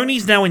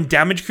Sony's now in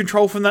damage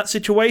control from that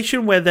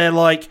situation where they're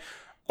like,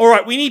 all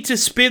right, we need to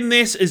spin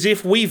this as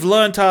if we've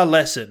learnt our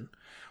lesson.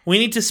 We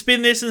need to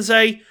spin this and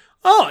say,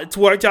 oh, it's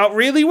worked out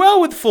really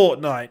well with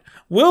Fortnite.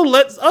 We'll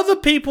let other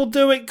people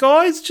do it,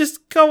 guys.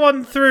 Just go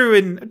on through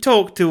and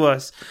talk to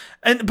us.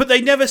 But they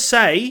never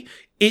say.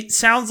 It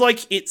sounds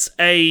like it's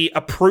a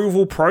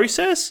approval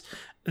process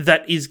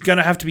that is going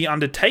to have to be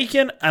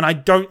undertaken, and I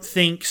don't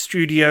think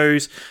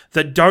studios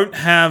that don't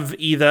have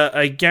either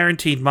a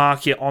guaranteed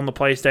market on the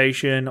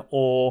PlayStation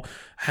or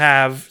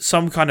have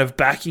some kind of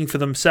backing for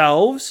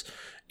themselves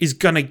is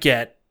going to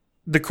get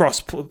the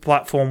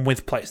cross-platform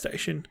with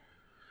PlayStation.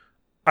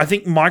 I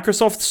think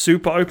Microsoft's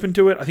super open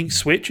to it. I think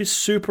Switch is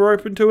super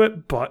open to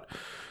it, but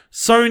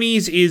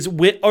Sony's is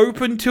we're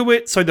open to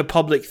it, so the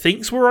public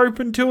thinks we're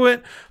open to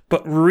it,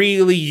 but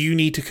really you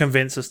need to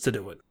convince us to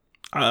do it.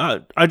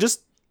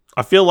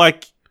 I feel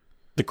like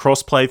the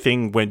crossplay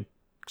thing went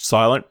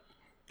silent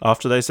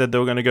after they said they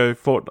were going to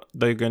give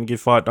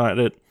Fortnite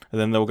it,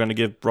 and then they were going to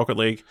give Rocket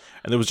League,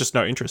 and there was just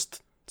no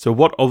interest. So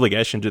what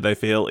obligation do they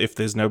feel if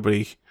there's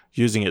nobody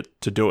using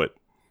it to do it?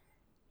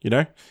 You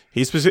know,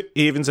 he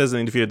even says in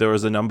the interview there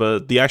was a number.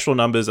 The actual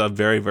numbers are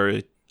very,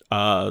 very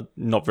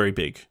not very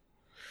big.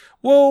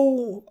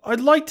 Well, I'd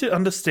like to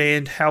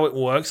understand how it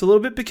works a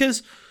little bit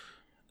because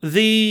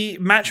the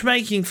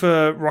matchmaking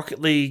for Rocket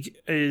League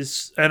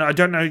is, and I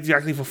don't know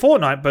exactly for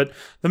Fortnite, but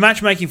the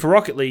matchmaking for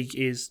Rocket League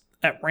is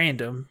at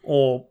random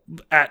or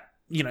at,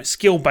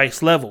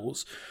 skill-based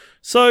levels.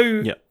 So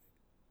yeah.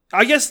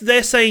 I guess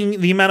they're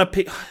saying the amount of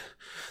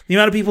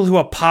people who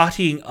are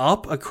partying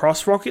up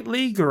across Rocket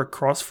League or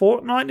across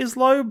Fortnite is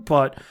low,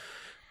 but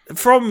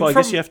I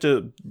guess you have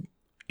to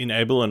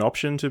enable an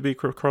option to be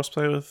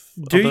crossplay with.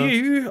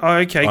 You? Oh,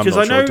 okay, because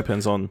I know it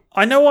depends on.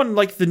 I know on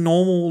like the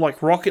normal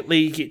like Rocket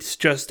League, it's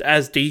just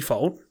as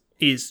default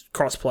is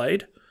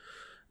crossplayed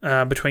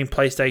between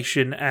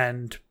PlayStation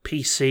and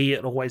PC.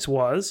 It always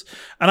was,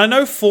 and I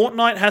know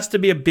Fortnite has to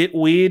be a bit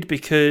weird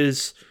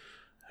because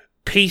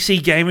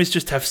PC gamers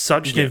just have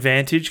such an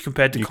advantage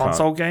compared to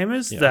console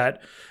gamers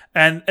that.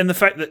 And the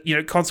fact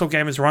that, console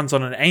gamers runs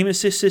on an aim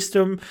assist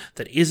system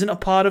that isn't a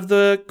part of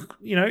the,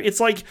 it's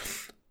like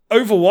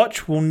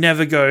Overwatch will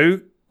never go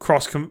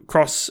cross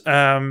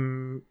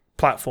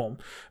platform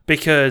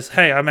because,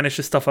 hey, I managed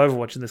to stuff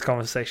Overwatch in this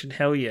conversation.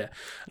 Hell yeah.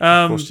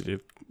 Of course you do.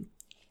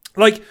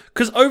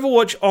 Because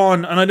Overwatch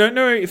and I don't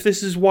know if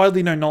this is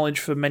widely known knowledge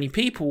for many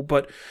people,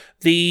 but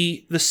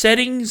the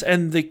settings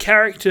and the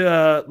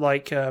character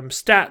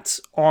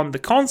stats on the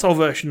console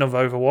version of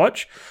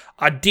Overwatch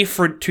are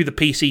different to the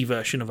PC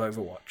version of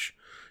Overwatch.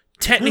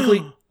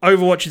 Technically,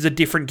 Overwatch is a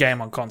different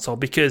game on console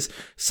because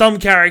some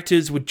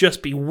characters would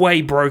just be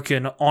way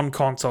broken on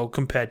console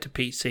compared to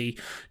PC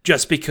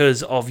just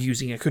because of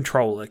using a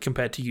controller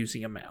compared to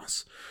using a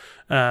mouse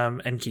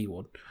and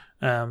keyboard.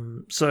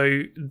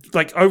 So,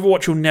 like,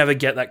 Overwatch will never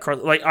get that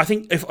cross. Like, I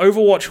think if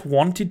Overwatch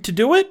wanted to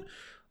do it,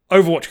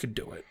 Overwatch could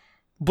do it.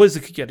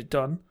 Blizzard could get it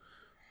done.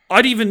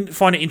 I'd even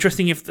find it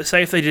interesting if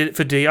they did it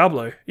for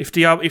Diablo. If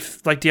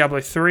Diablo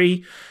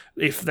 3,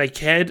 if they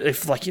cared,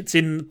 if like it's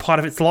in part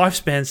of its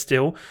lifespan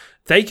still,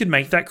 they could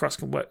make that cross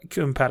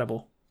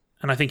compatible,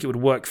 and I think it would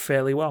work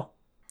fairly well.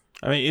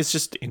 I mean, it's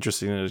just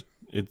interesting that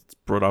it's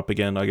brought up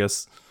again. I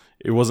guess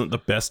it wasn't the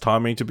best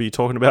timing to be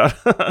talking about.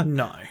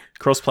 No,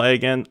 crossplay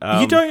again.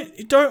 You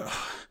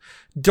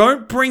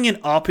don't bring it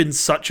up in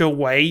such a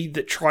way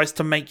that tries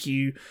to make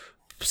you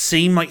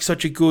seem like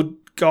such a good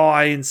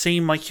guy and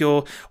seem like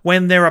you're,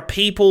 when there are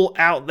people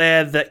out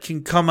there that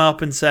can come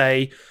up and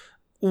say,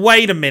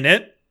 wait a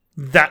minute,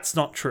 that's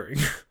not true.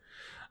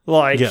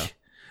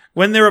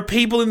 When there are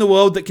people in the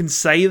world that can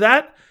say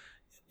that,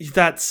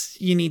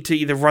 you need to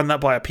either run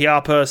that by a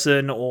PR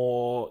person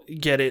or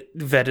get it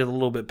vetted a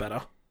little bit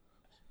better.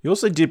 You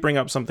also did bring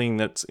up something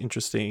that's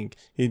interesting.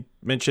 He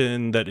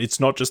mentioned that it's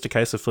not just a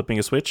case of flipping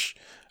a switch.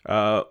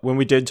 When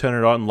we did turn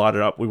it on and light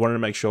it up, we wanted to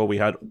make sure we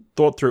had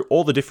thought through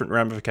all the different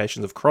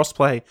ramifications of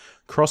crossplay,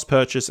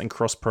 cross-purchase, and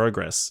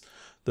cross-progress.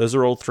 Those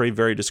are all three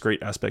very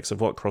discrete aspects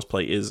of what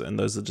crossplay is, and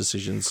those are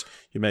decisions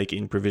you make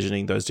in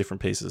provisioning those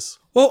different pieces.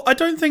 Well, I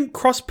don't think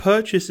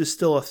cross-purchase is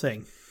still a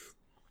thing.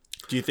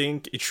 Do you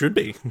think it should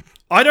be?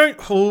 I don't...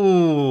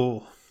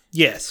 Oh,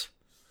 yes.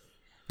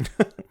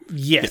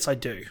 Yes, I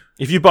do.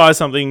 If you buy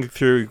something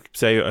through,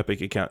 say, your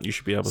Epic account, you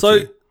should be able to... So,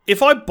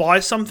 if I buy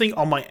something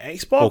on my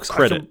Xbox,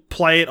 I can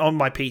play it on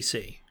my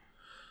PC.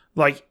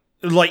 Like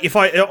if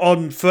for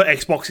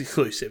Xbox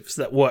exclusives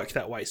that work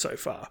that way so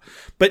far.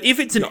 But if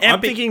it's an Epic...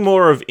 I'm thinking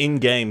more of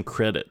in-game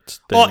credit.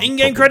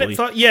 In-game credit?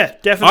 Yeah,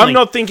 definitely. I'm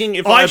not thinking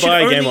if I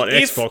buy a game on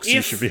Xbox,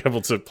 you should be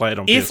able to play it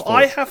on PS4. If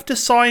I have to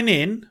sign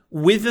in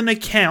with an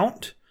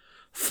account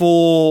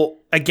for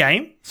a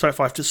game, so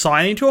if I have to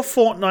sign into a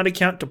Fortnite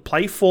account to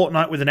play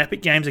Fortnite with an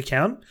Epic Games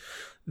account,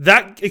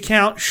 that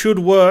account should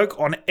work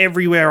on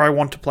everywhere I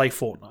want to play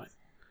Fortnite.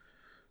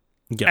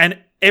 Yeah. And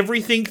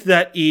everything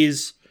that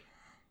is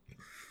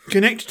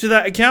connected to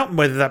that account,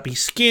 whether that be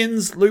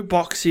skins, loot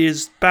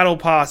boxes, battle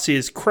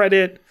passes,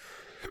 credit,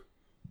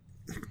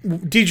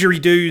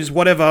 didgeridoos,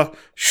 whatever,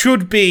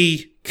 should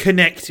be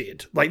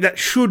connected. Like, that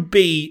should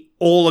be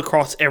all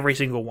across every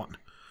single one.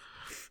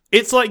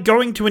 It's like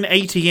going to an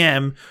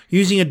ATM,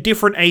 using a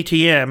different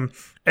ATM,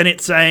 and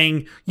it's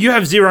saying, you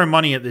have zero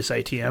money at this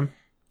ATM.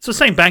 It's the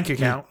same bank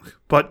account,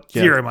 but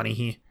zero money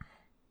here.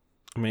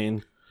 I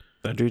mean,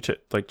 they do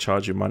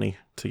charge you money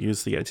to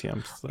use the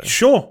ATMs.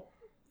 So.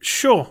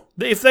 Sure.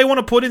 If they want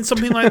to put in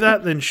something like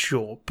that, then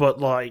sure. But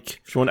like...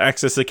 If you want to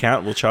access the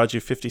account, we'll charge you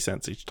 50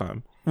 cents each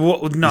time.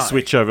 No. You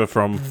switch over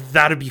from...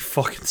 That'd be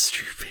fucking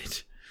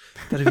stupid.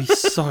 That'd be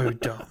so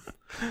dumb.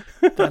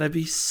 That'd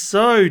be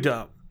so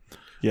dumb.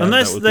 Yeah,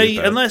 unless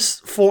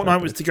Fortnite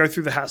was to go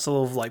through the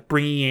hassle of like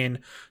bringing in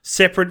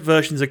separate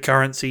versions of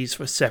currencies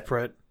for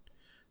separate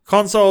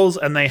consoles,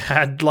 and they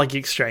had like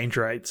exchange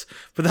rates.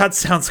 But that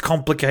sounds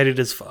complicated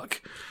as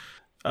fuck.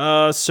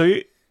 So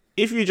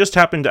if you just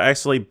happen to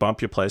actually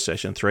bump your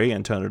PlayStation 3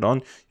 and turn it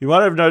on, you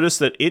might have noticed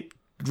that it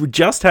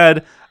just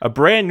had a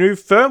brand new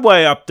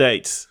firmware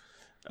update.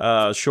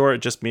 Sure, it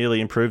just merely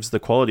improves the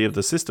quality of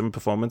the system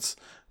performance,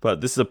 but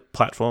this is a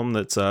platform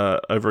that's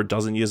over a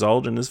dozen years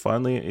old and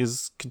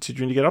is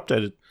continuing to get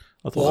updated.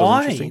 I thought that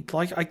was interesting.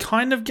 Like, I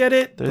kind of get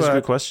it. That's a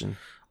good question.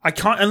 I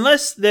can't,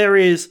 unless there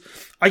is,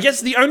 I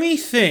guess the only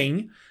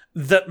thing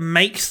that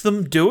makes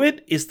them do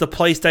it is the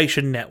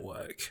PlayStation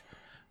Network.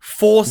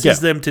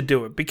 Forces them to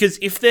do it. Because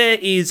if there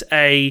is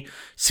a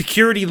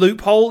security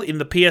loophole in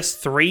the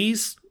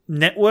PS3's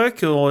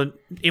network or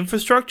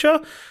infrastructure,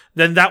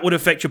 then that would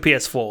affect your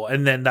PS4,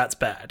 and then that's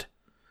bad.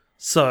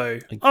 So,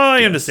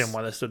 I understand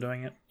why they're still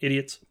doing it.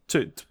 Idiots.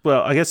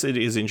 Well, I guess it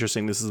is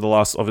interesting. This is the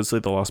last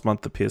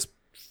month the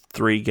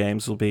PS3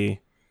 games will be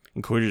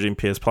included in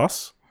PS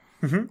Plus.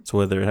 Mm-hmm. So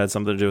whether it had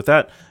something to do with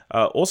that.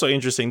 Also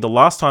interesting, the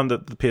last time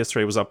that the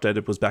PS3 was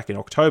updated was back in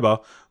October,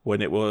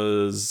 when it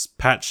was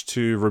patched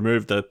to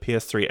remove the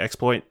PS3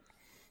 exploit,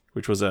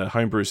 which was a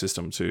homebrew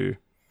system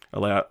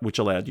which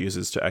allowed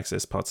users to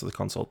access parts of the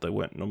console they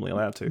weren't normally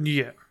allowed to.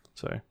 Yeah.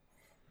 So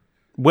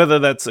whether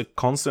that's a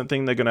constant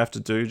thing they're going to have to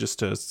do just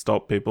to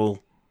stop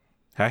people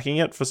hacking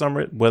it for some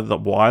reason,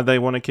 why they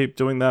want to keep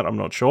doing that, I'm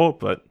not sure,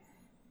 but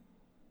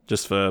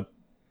just for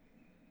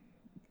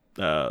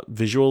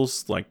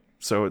visuals, like,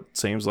 so it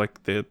seems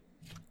like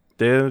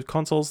their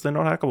consoles, they're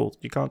not hackable.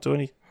 You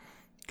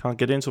can't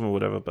get into them or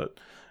whatever. But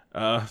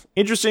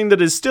interesting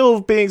that it's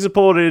still being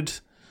supported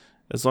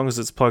as long as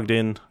it's plugged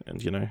in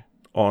and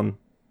on.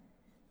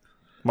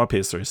 My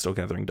PS3 is still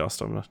gathering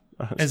dust.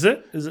 Is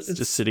it? It's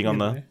just sitting on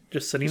the.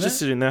 Just sitting there. Just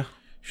sitting there.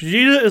 Should you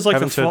use it as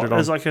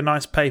like a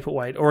nice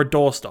paperweight or a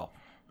doorstop?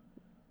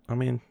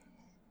 No.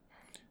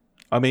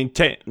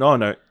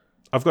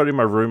 I've got it in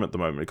my room at the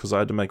moment because I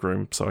had to make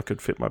room so I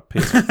could fit my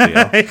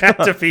PS4 It had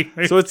to be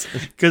So it's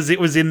because it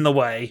was in the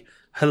way.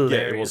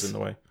 Hilarious. Yeah, it was in the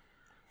way.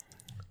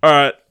 All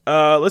right,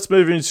 let's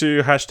move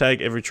into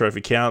hashtag every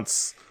trophy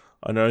counts.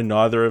 I know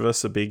neither of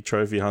us are big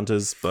trophy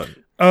hunters, but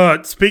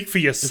Speak for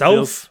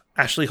yourself,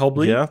 Ashley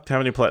Hobley. yeah, how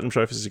many platinum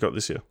trophies you got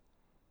this year?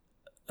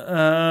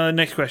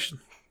 Next question.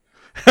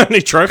 How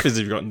many trophies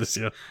have you gotten this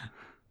year?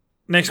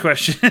 Next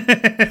question.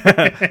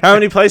 How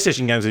many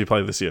PlayStation games have you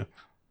played this year?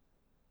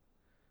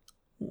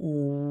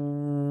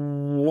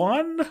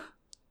 1.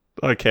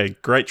 Okay,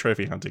 great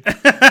trophy hunting.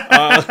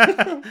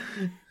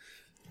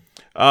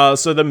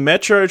 So the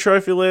Metro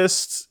trophy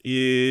list,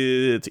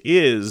 it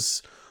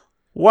is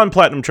 1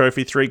 platinum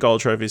trophy, 3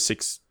 gold trophies,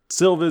 6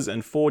 silvers,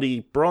 and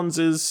 40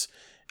 bronzes.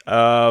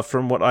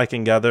 From what I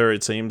can gather,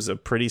 it seems a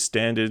pretty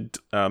standard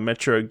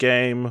Metro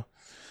game.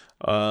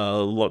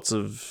 Lots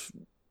of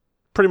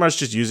pretty much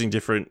just using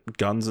different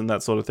guns and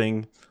that sort of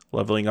thing,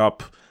 leveling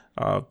up.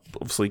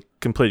 Obviously,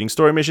 completing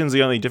story missions.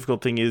 The only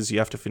difficult thing is you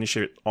have to finish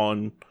it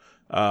on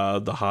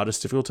the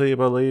hardest difficulty, I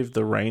believe,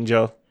 the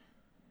Ranger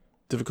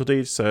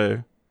difficulty.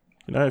 So,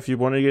 you know, if you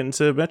want to get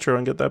into Metro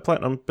and get that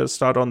platinum, better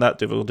start on that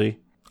difficulty.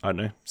 I don't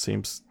know.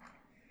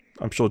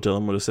 I'm sure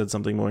Dylan would have said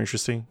something more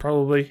interesting.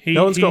 Probably.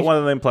 No one's got one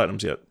of them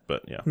platinums yet,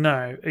 but yeah.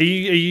 No. Are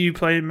you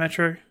playing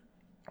Metro?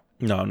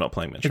 No, I'm not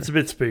playing Metro. It's a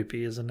bit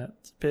spoopy, isn't it?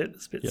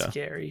 It's a bit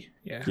scary.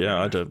 Yeah.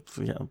 Yeah, I don't.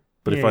 Yeah,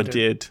 but Yeah, if I I do.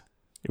 did,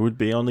 it would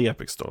be on the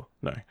Epic Store.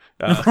 No,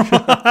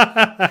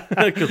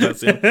 because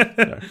that's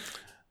it.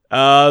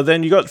 No.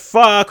 Then you got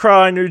Far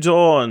Cry New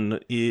Dawn.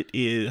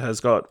 It has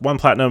got 1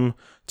 platinum,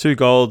 2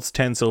 golds,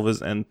 10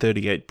 silvers, and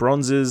 38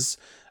 bronzes.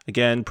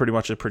 Again, pretty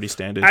much a pretty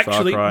standard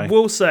Actually, Far Cry.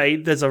 will say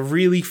there's a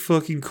really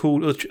fucking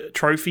cool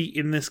trophy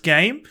in this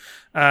game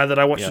that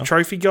I watched a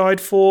trophy guide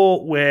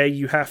for, where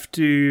you have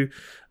to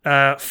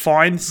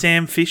find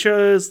Sam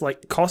Fisher's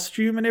like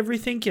costume and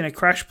everything in a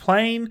crash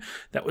plane.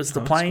 That was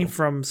the plane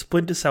from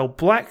Splinter Cell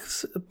Black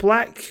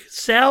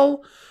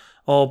Cell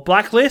or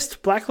Blacklist,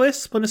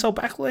 Splinter Cell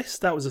Blacklist.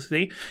 That was the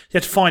thing. You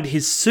had to find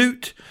his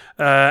suit,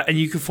 and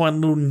you can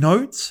find little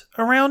notes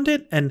around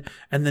it, and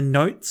the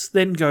notes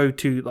then go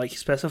to like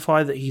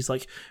specify that he's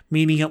like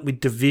meeting up with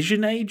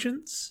Division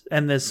agents,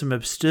 and there's some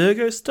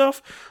Abstergo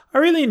stuff. I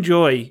really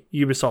enjoy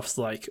Ubisoft's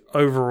like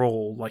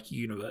overall like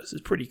universe.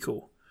 It's pretty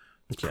cool.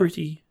 It's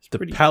pretty.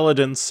 The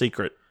Paladin's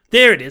Secret.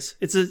 There it is.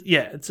 It's a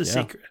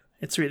secret.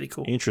 It's really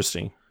cool.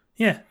 Interesting.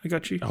 Yeah, I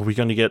got you. Are we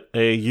going to get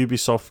a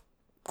Ubisoft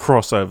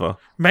crossover?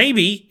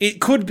 Maybe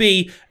it could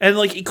be, and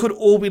like it could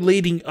all be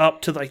leading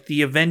up to like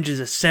the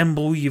Avengers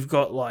Assemble. You've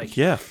got like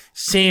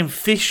Sam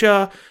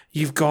Fisher.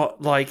 You've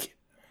got like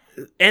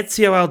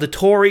Ezio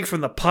Auditore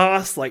from the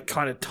past, like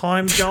kind of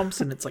time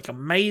jumps, and it's like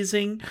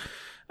amazing.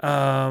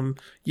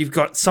 You've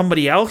got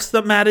somebody else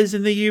that matters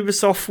in the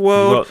Ubisoft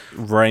world.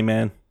 You've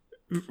got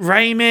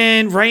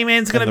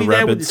Rayman's going to be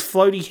there with his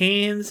floaty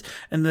hands,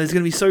 and there's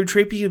going to be so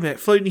trippy about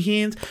floating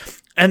hands.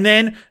 And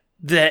then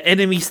the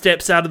enemy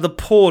steps out of the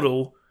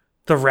portal,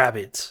 the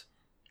Rabbids.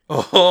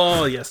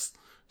 Oh, yes.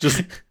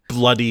 Just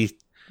bloody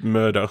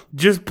murder.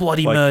 Just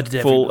bloody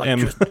murder. Full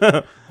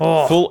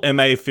full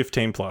MA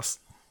 15+.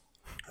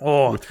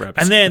 Oh, with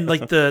rabbits. And then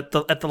like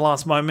the at the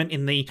last moment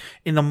in the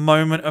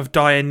moment of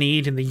dire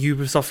need in the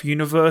Ubisoft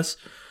universe,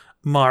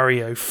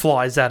 Mario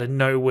flies out of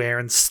nowhere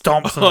and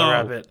stomps on the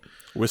rabbit.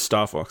 With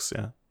Star Fox,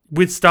 yeah.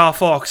 With Star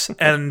Fox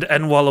and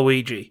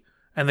Waluigi.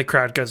 And the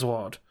crowd goes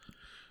wild.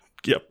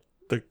 Yep.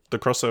 The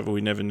crossover we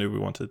never knew we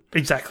wanted.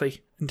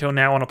 Exactly. Until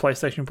now on a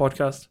PlayStation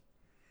podcast.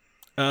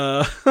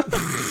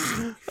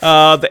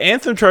 The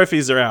Anthem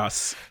trophies are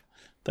ours.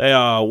 They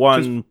are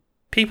 1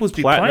 people's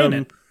be platinum.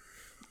 playing it.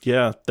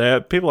 Yeah,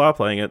 people are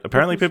playing it.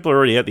 Apparently people are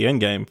already at the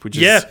end game, which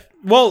is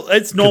well,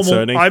 it's normal.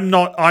 concerning. I'm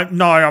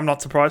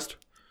not surprised.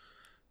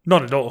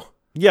 Not at all.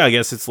 Yeah, I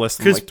guess it's less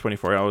than like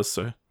 24 hours,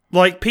 so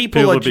like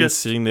people are have been just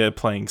sitting there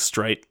playing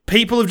straight.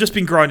 People have just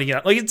been grinding it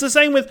out. Like it's the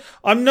same with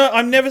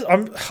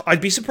I'd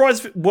be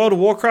surprised if World of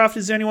Warcraft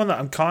is the only one that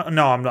I'm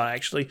not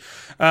actually.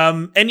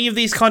 Any of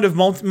these kind of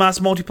mass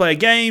multiplayer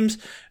games,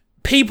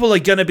 people are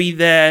going to be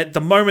there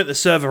the moment the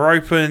server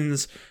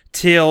opens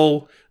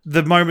till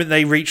the moment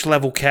they reach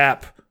level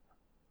cap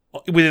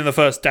within the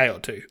first day or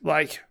two.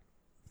 Like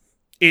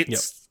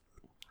it's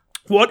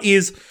what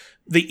is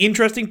the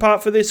interesting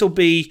part for this will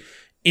be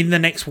in the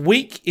next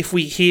week if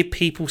we hear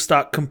people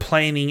start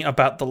complaining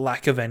about the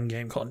lack of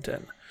endgame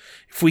content.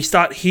 If we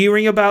start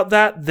hearing about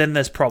that, then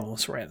there's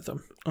problems for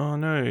Anthem. Oh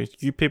no,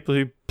 you people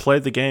who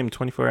played the game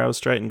 24 hours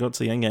straight and got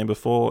to the endgame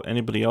before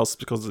anybody else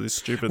because of this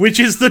stupid... Which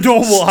is the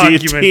normal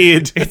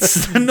argument.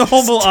 It's the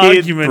normal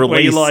argument release.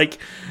 Where you're like,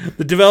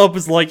 the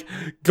developer's like,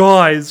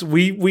 guys,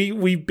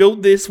 we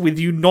built this with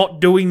you not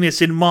doing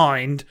this in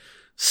mind.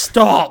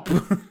 Stop.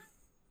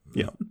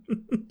 Yeah.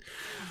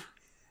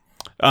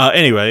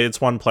 Anyway,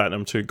 it's 1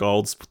 platinum, 2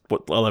 golds,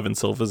 11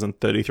 silvers, and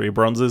 33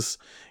 bronzes.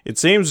 It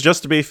seems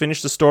just to be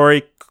finish the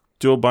story,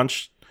 do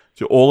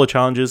all the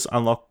challenges,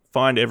 unlock,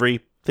 find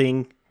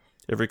everything,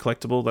 every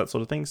collectible, that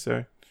sort of thing. So,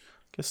 I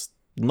guess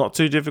not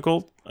too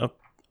difficult.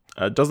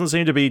 It doesn't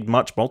seem to be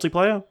much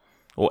multiplayer.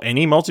 or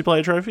any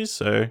multiplayer trophies.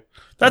 So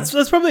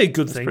That's probably a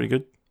good thing. pretty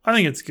good. I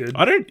think it's good.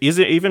 Is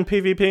it even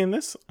PvP in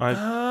this?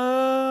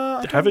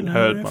 I haven't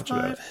heard much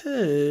about it. I've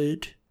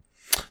heard.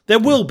 There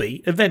will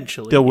be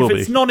eventually. There will if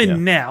it's be, not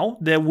in now,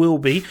 there will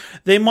be.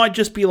 There might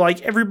just be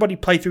like everybody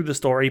play through the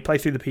story, play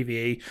through the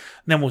PvE, and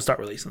then we'll start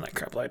releasing that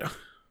crap later.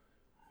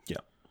 Yeah.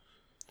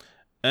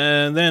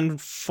 And then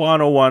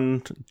final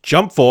one,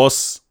 Jump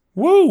Force.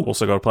 Woo!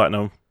 Also got a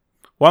platinum.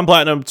 1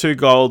 platinum, 2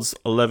 golds,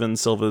 11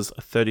 silvers,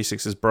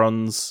 36 is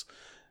bronze.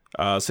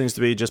 Seems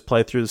to be just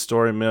play through the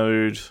story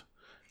mode,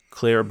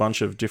 clear a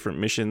bunch of different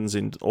missions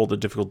in all the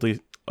difficulties,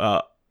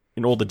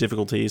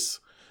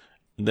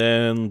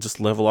 then just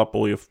level up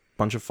all your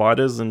bunch of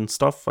fighters and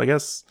stuff, I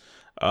guess.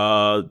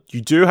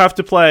 You do have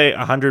to play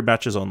 100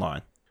 matches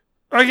online.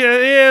 Okay,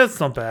 yeah, it's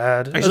not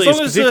bad. Actually, it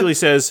specifically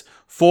says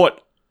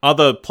fought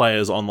other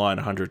players online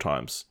 100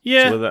 times.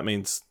 Yeah. So whether that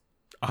means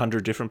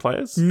 100 different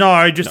players?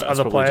 No, just No, it's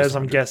other probably players. just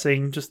I'm 100.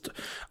 guessing.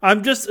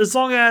 I'm just as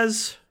long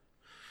as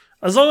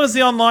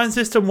the online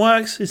system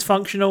works, is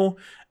functional,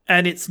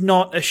 and it's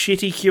not a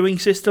shitty queuing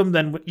system,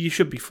 then you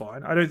should be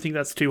fine. I don't think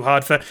that's too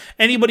hard for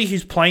anybody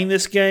who's playing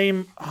this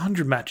game.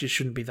 100 matches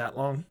shouldn't be that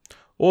long.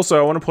 Also,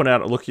 I want to point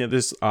out, looking at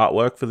this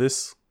artwork for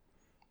this,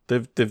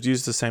 they've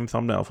used the same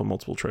thumbnail for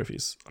multiple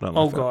trophies. I don't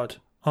like Oh that. god.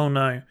 Oh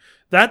no.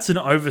 That's an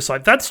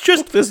oversight. That's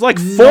just There's like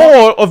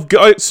 4 of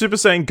Super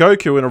Saiyan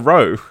Goku in a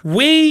row.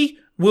 We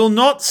will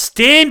not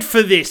stand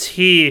for this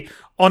here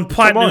on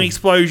Platinum on.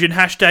 Explosion,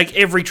 hashtag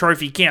every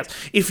trophy counts.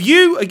 If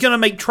you are going to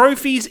make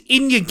trophies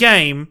in your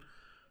game,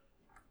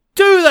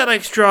 do that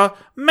extra,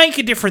 make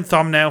a different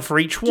thumbnail for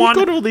each one.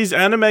 You've got all these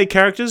anime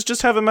characters,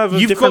 just have them have a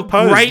You've different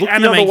got pose. great Look the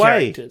anime other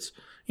way. characters.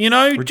 You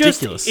know,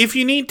 Ridiculous. just if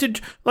you need to,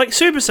 like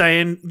Super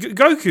Saiyan,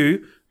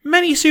 Goku,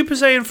 many Super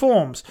Saiyan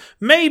forms.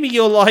 Maybe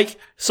you're like,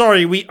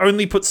 sorry, we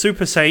only put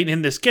Super Saiyan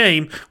in this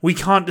game, we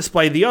can't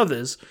display the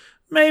others.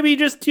 Maybe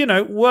just,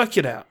 work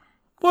it out.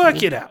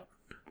 Work it out.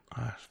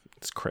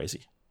 It's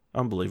crazy.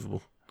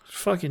 Unbelievable.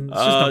 Fucking, it's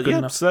just not good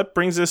enough. So that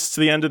brings us to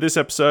the end of this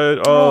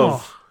episode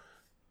of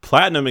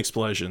Platinum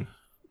Explosion.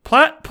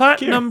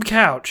 Platinum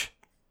Couch.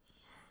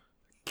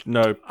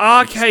 No.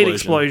 Arcade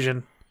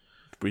Explosion.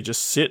 We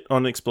just sit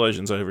on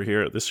explosions over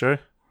here at this show.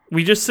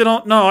 We just sit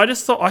on... No,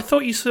 I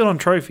thought you sit on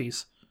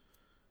trophies.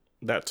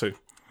 That too.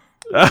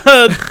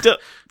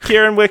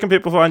 Kieran, where can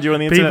people find you on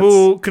the internet?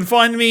 People can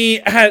find me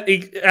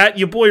at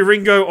your boy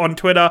Ringo on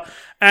Twitter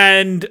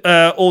and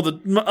a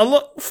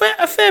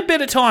fair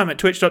bit of time at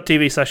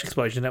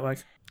twitch.tv/Explosion Network.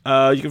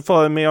 You can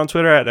follow me on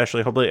Twitter at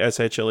Ashley Hobley,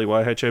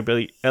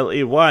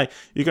 SHLEYHOBLEY.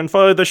 You can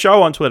follow the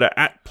show on Twitter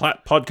at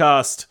Platt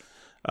Podcast.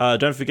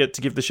 Don't forget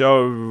to give the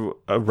show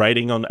a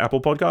rating on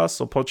Apple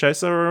Podcasts or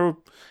Podchaser, or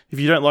if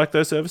you don't like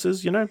those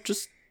services,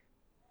 just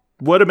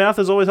word of mouth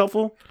is always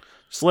helpful.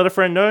 Just let a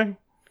friend know.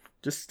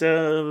 Just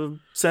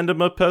send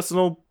them a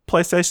personal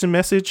PlayStation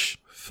message.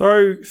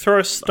 Throw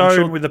a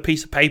stone with a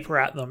piece of paper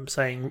at them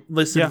saying,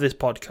 listen to this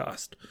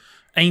podcast.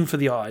 Aim for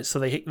the eyes so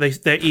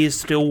their ears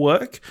still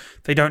work.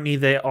 They don't need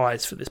their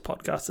eyes for this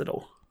podcast at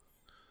all.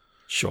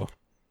 Sure.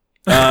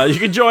 You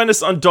can join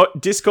us on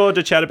Discord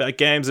to chat about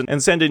games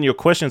and send in your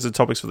questions and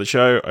topics for the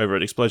show over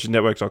at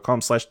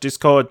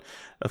explosionnetwork.com/Discord.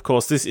 Of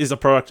course, this is a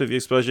product of the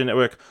Explosion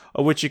Network,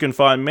 of which you can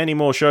find many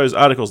more shows,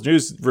 articles,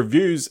 news,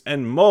 reviews,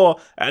 and more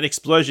at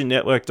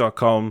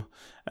explosionnetwork.com.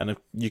 And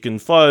you can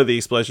follow the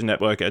Explosion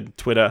Network at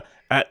Twitter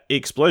at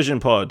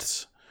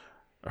ExplosionPod.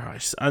 All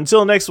right,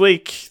 until next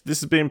week,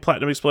 this has been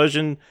Platinum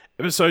Explosion,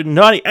 episode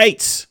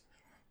 98.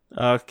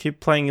 Keep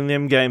playing in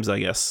them games, I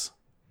guess.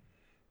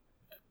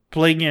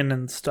 Blinging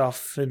and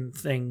stuff and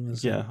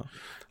things. Yeah,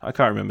 I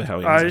can't remember how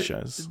he ends the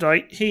shows.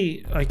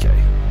 Okay.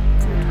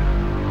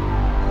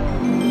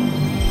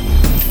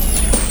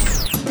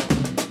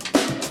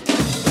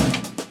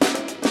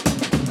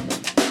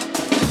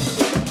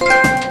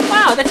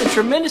 Wow, that's a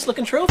tremendous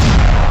looking trophy.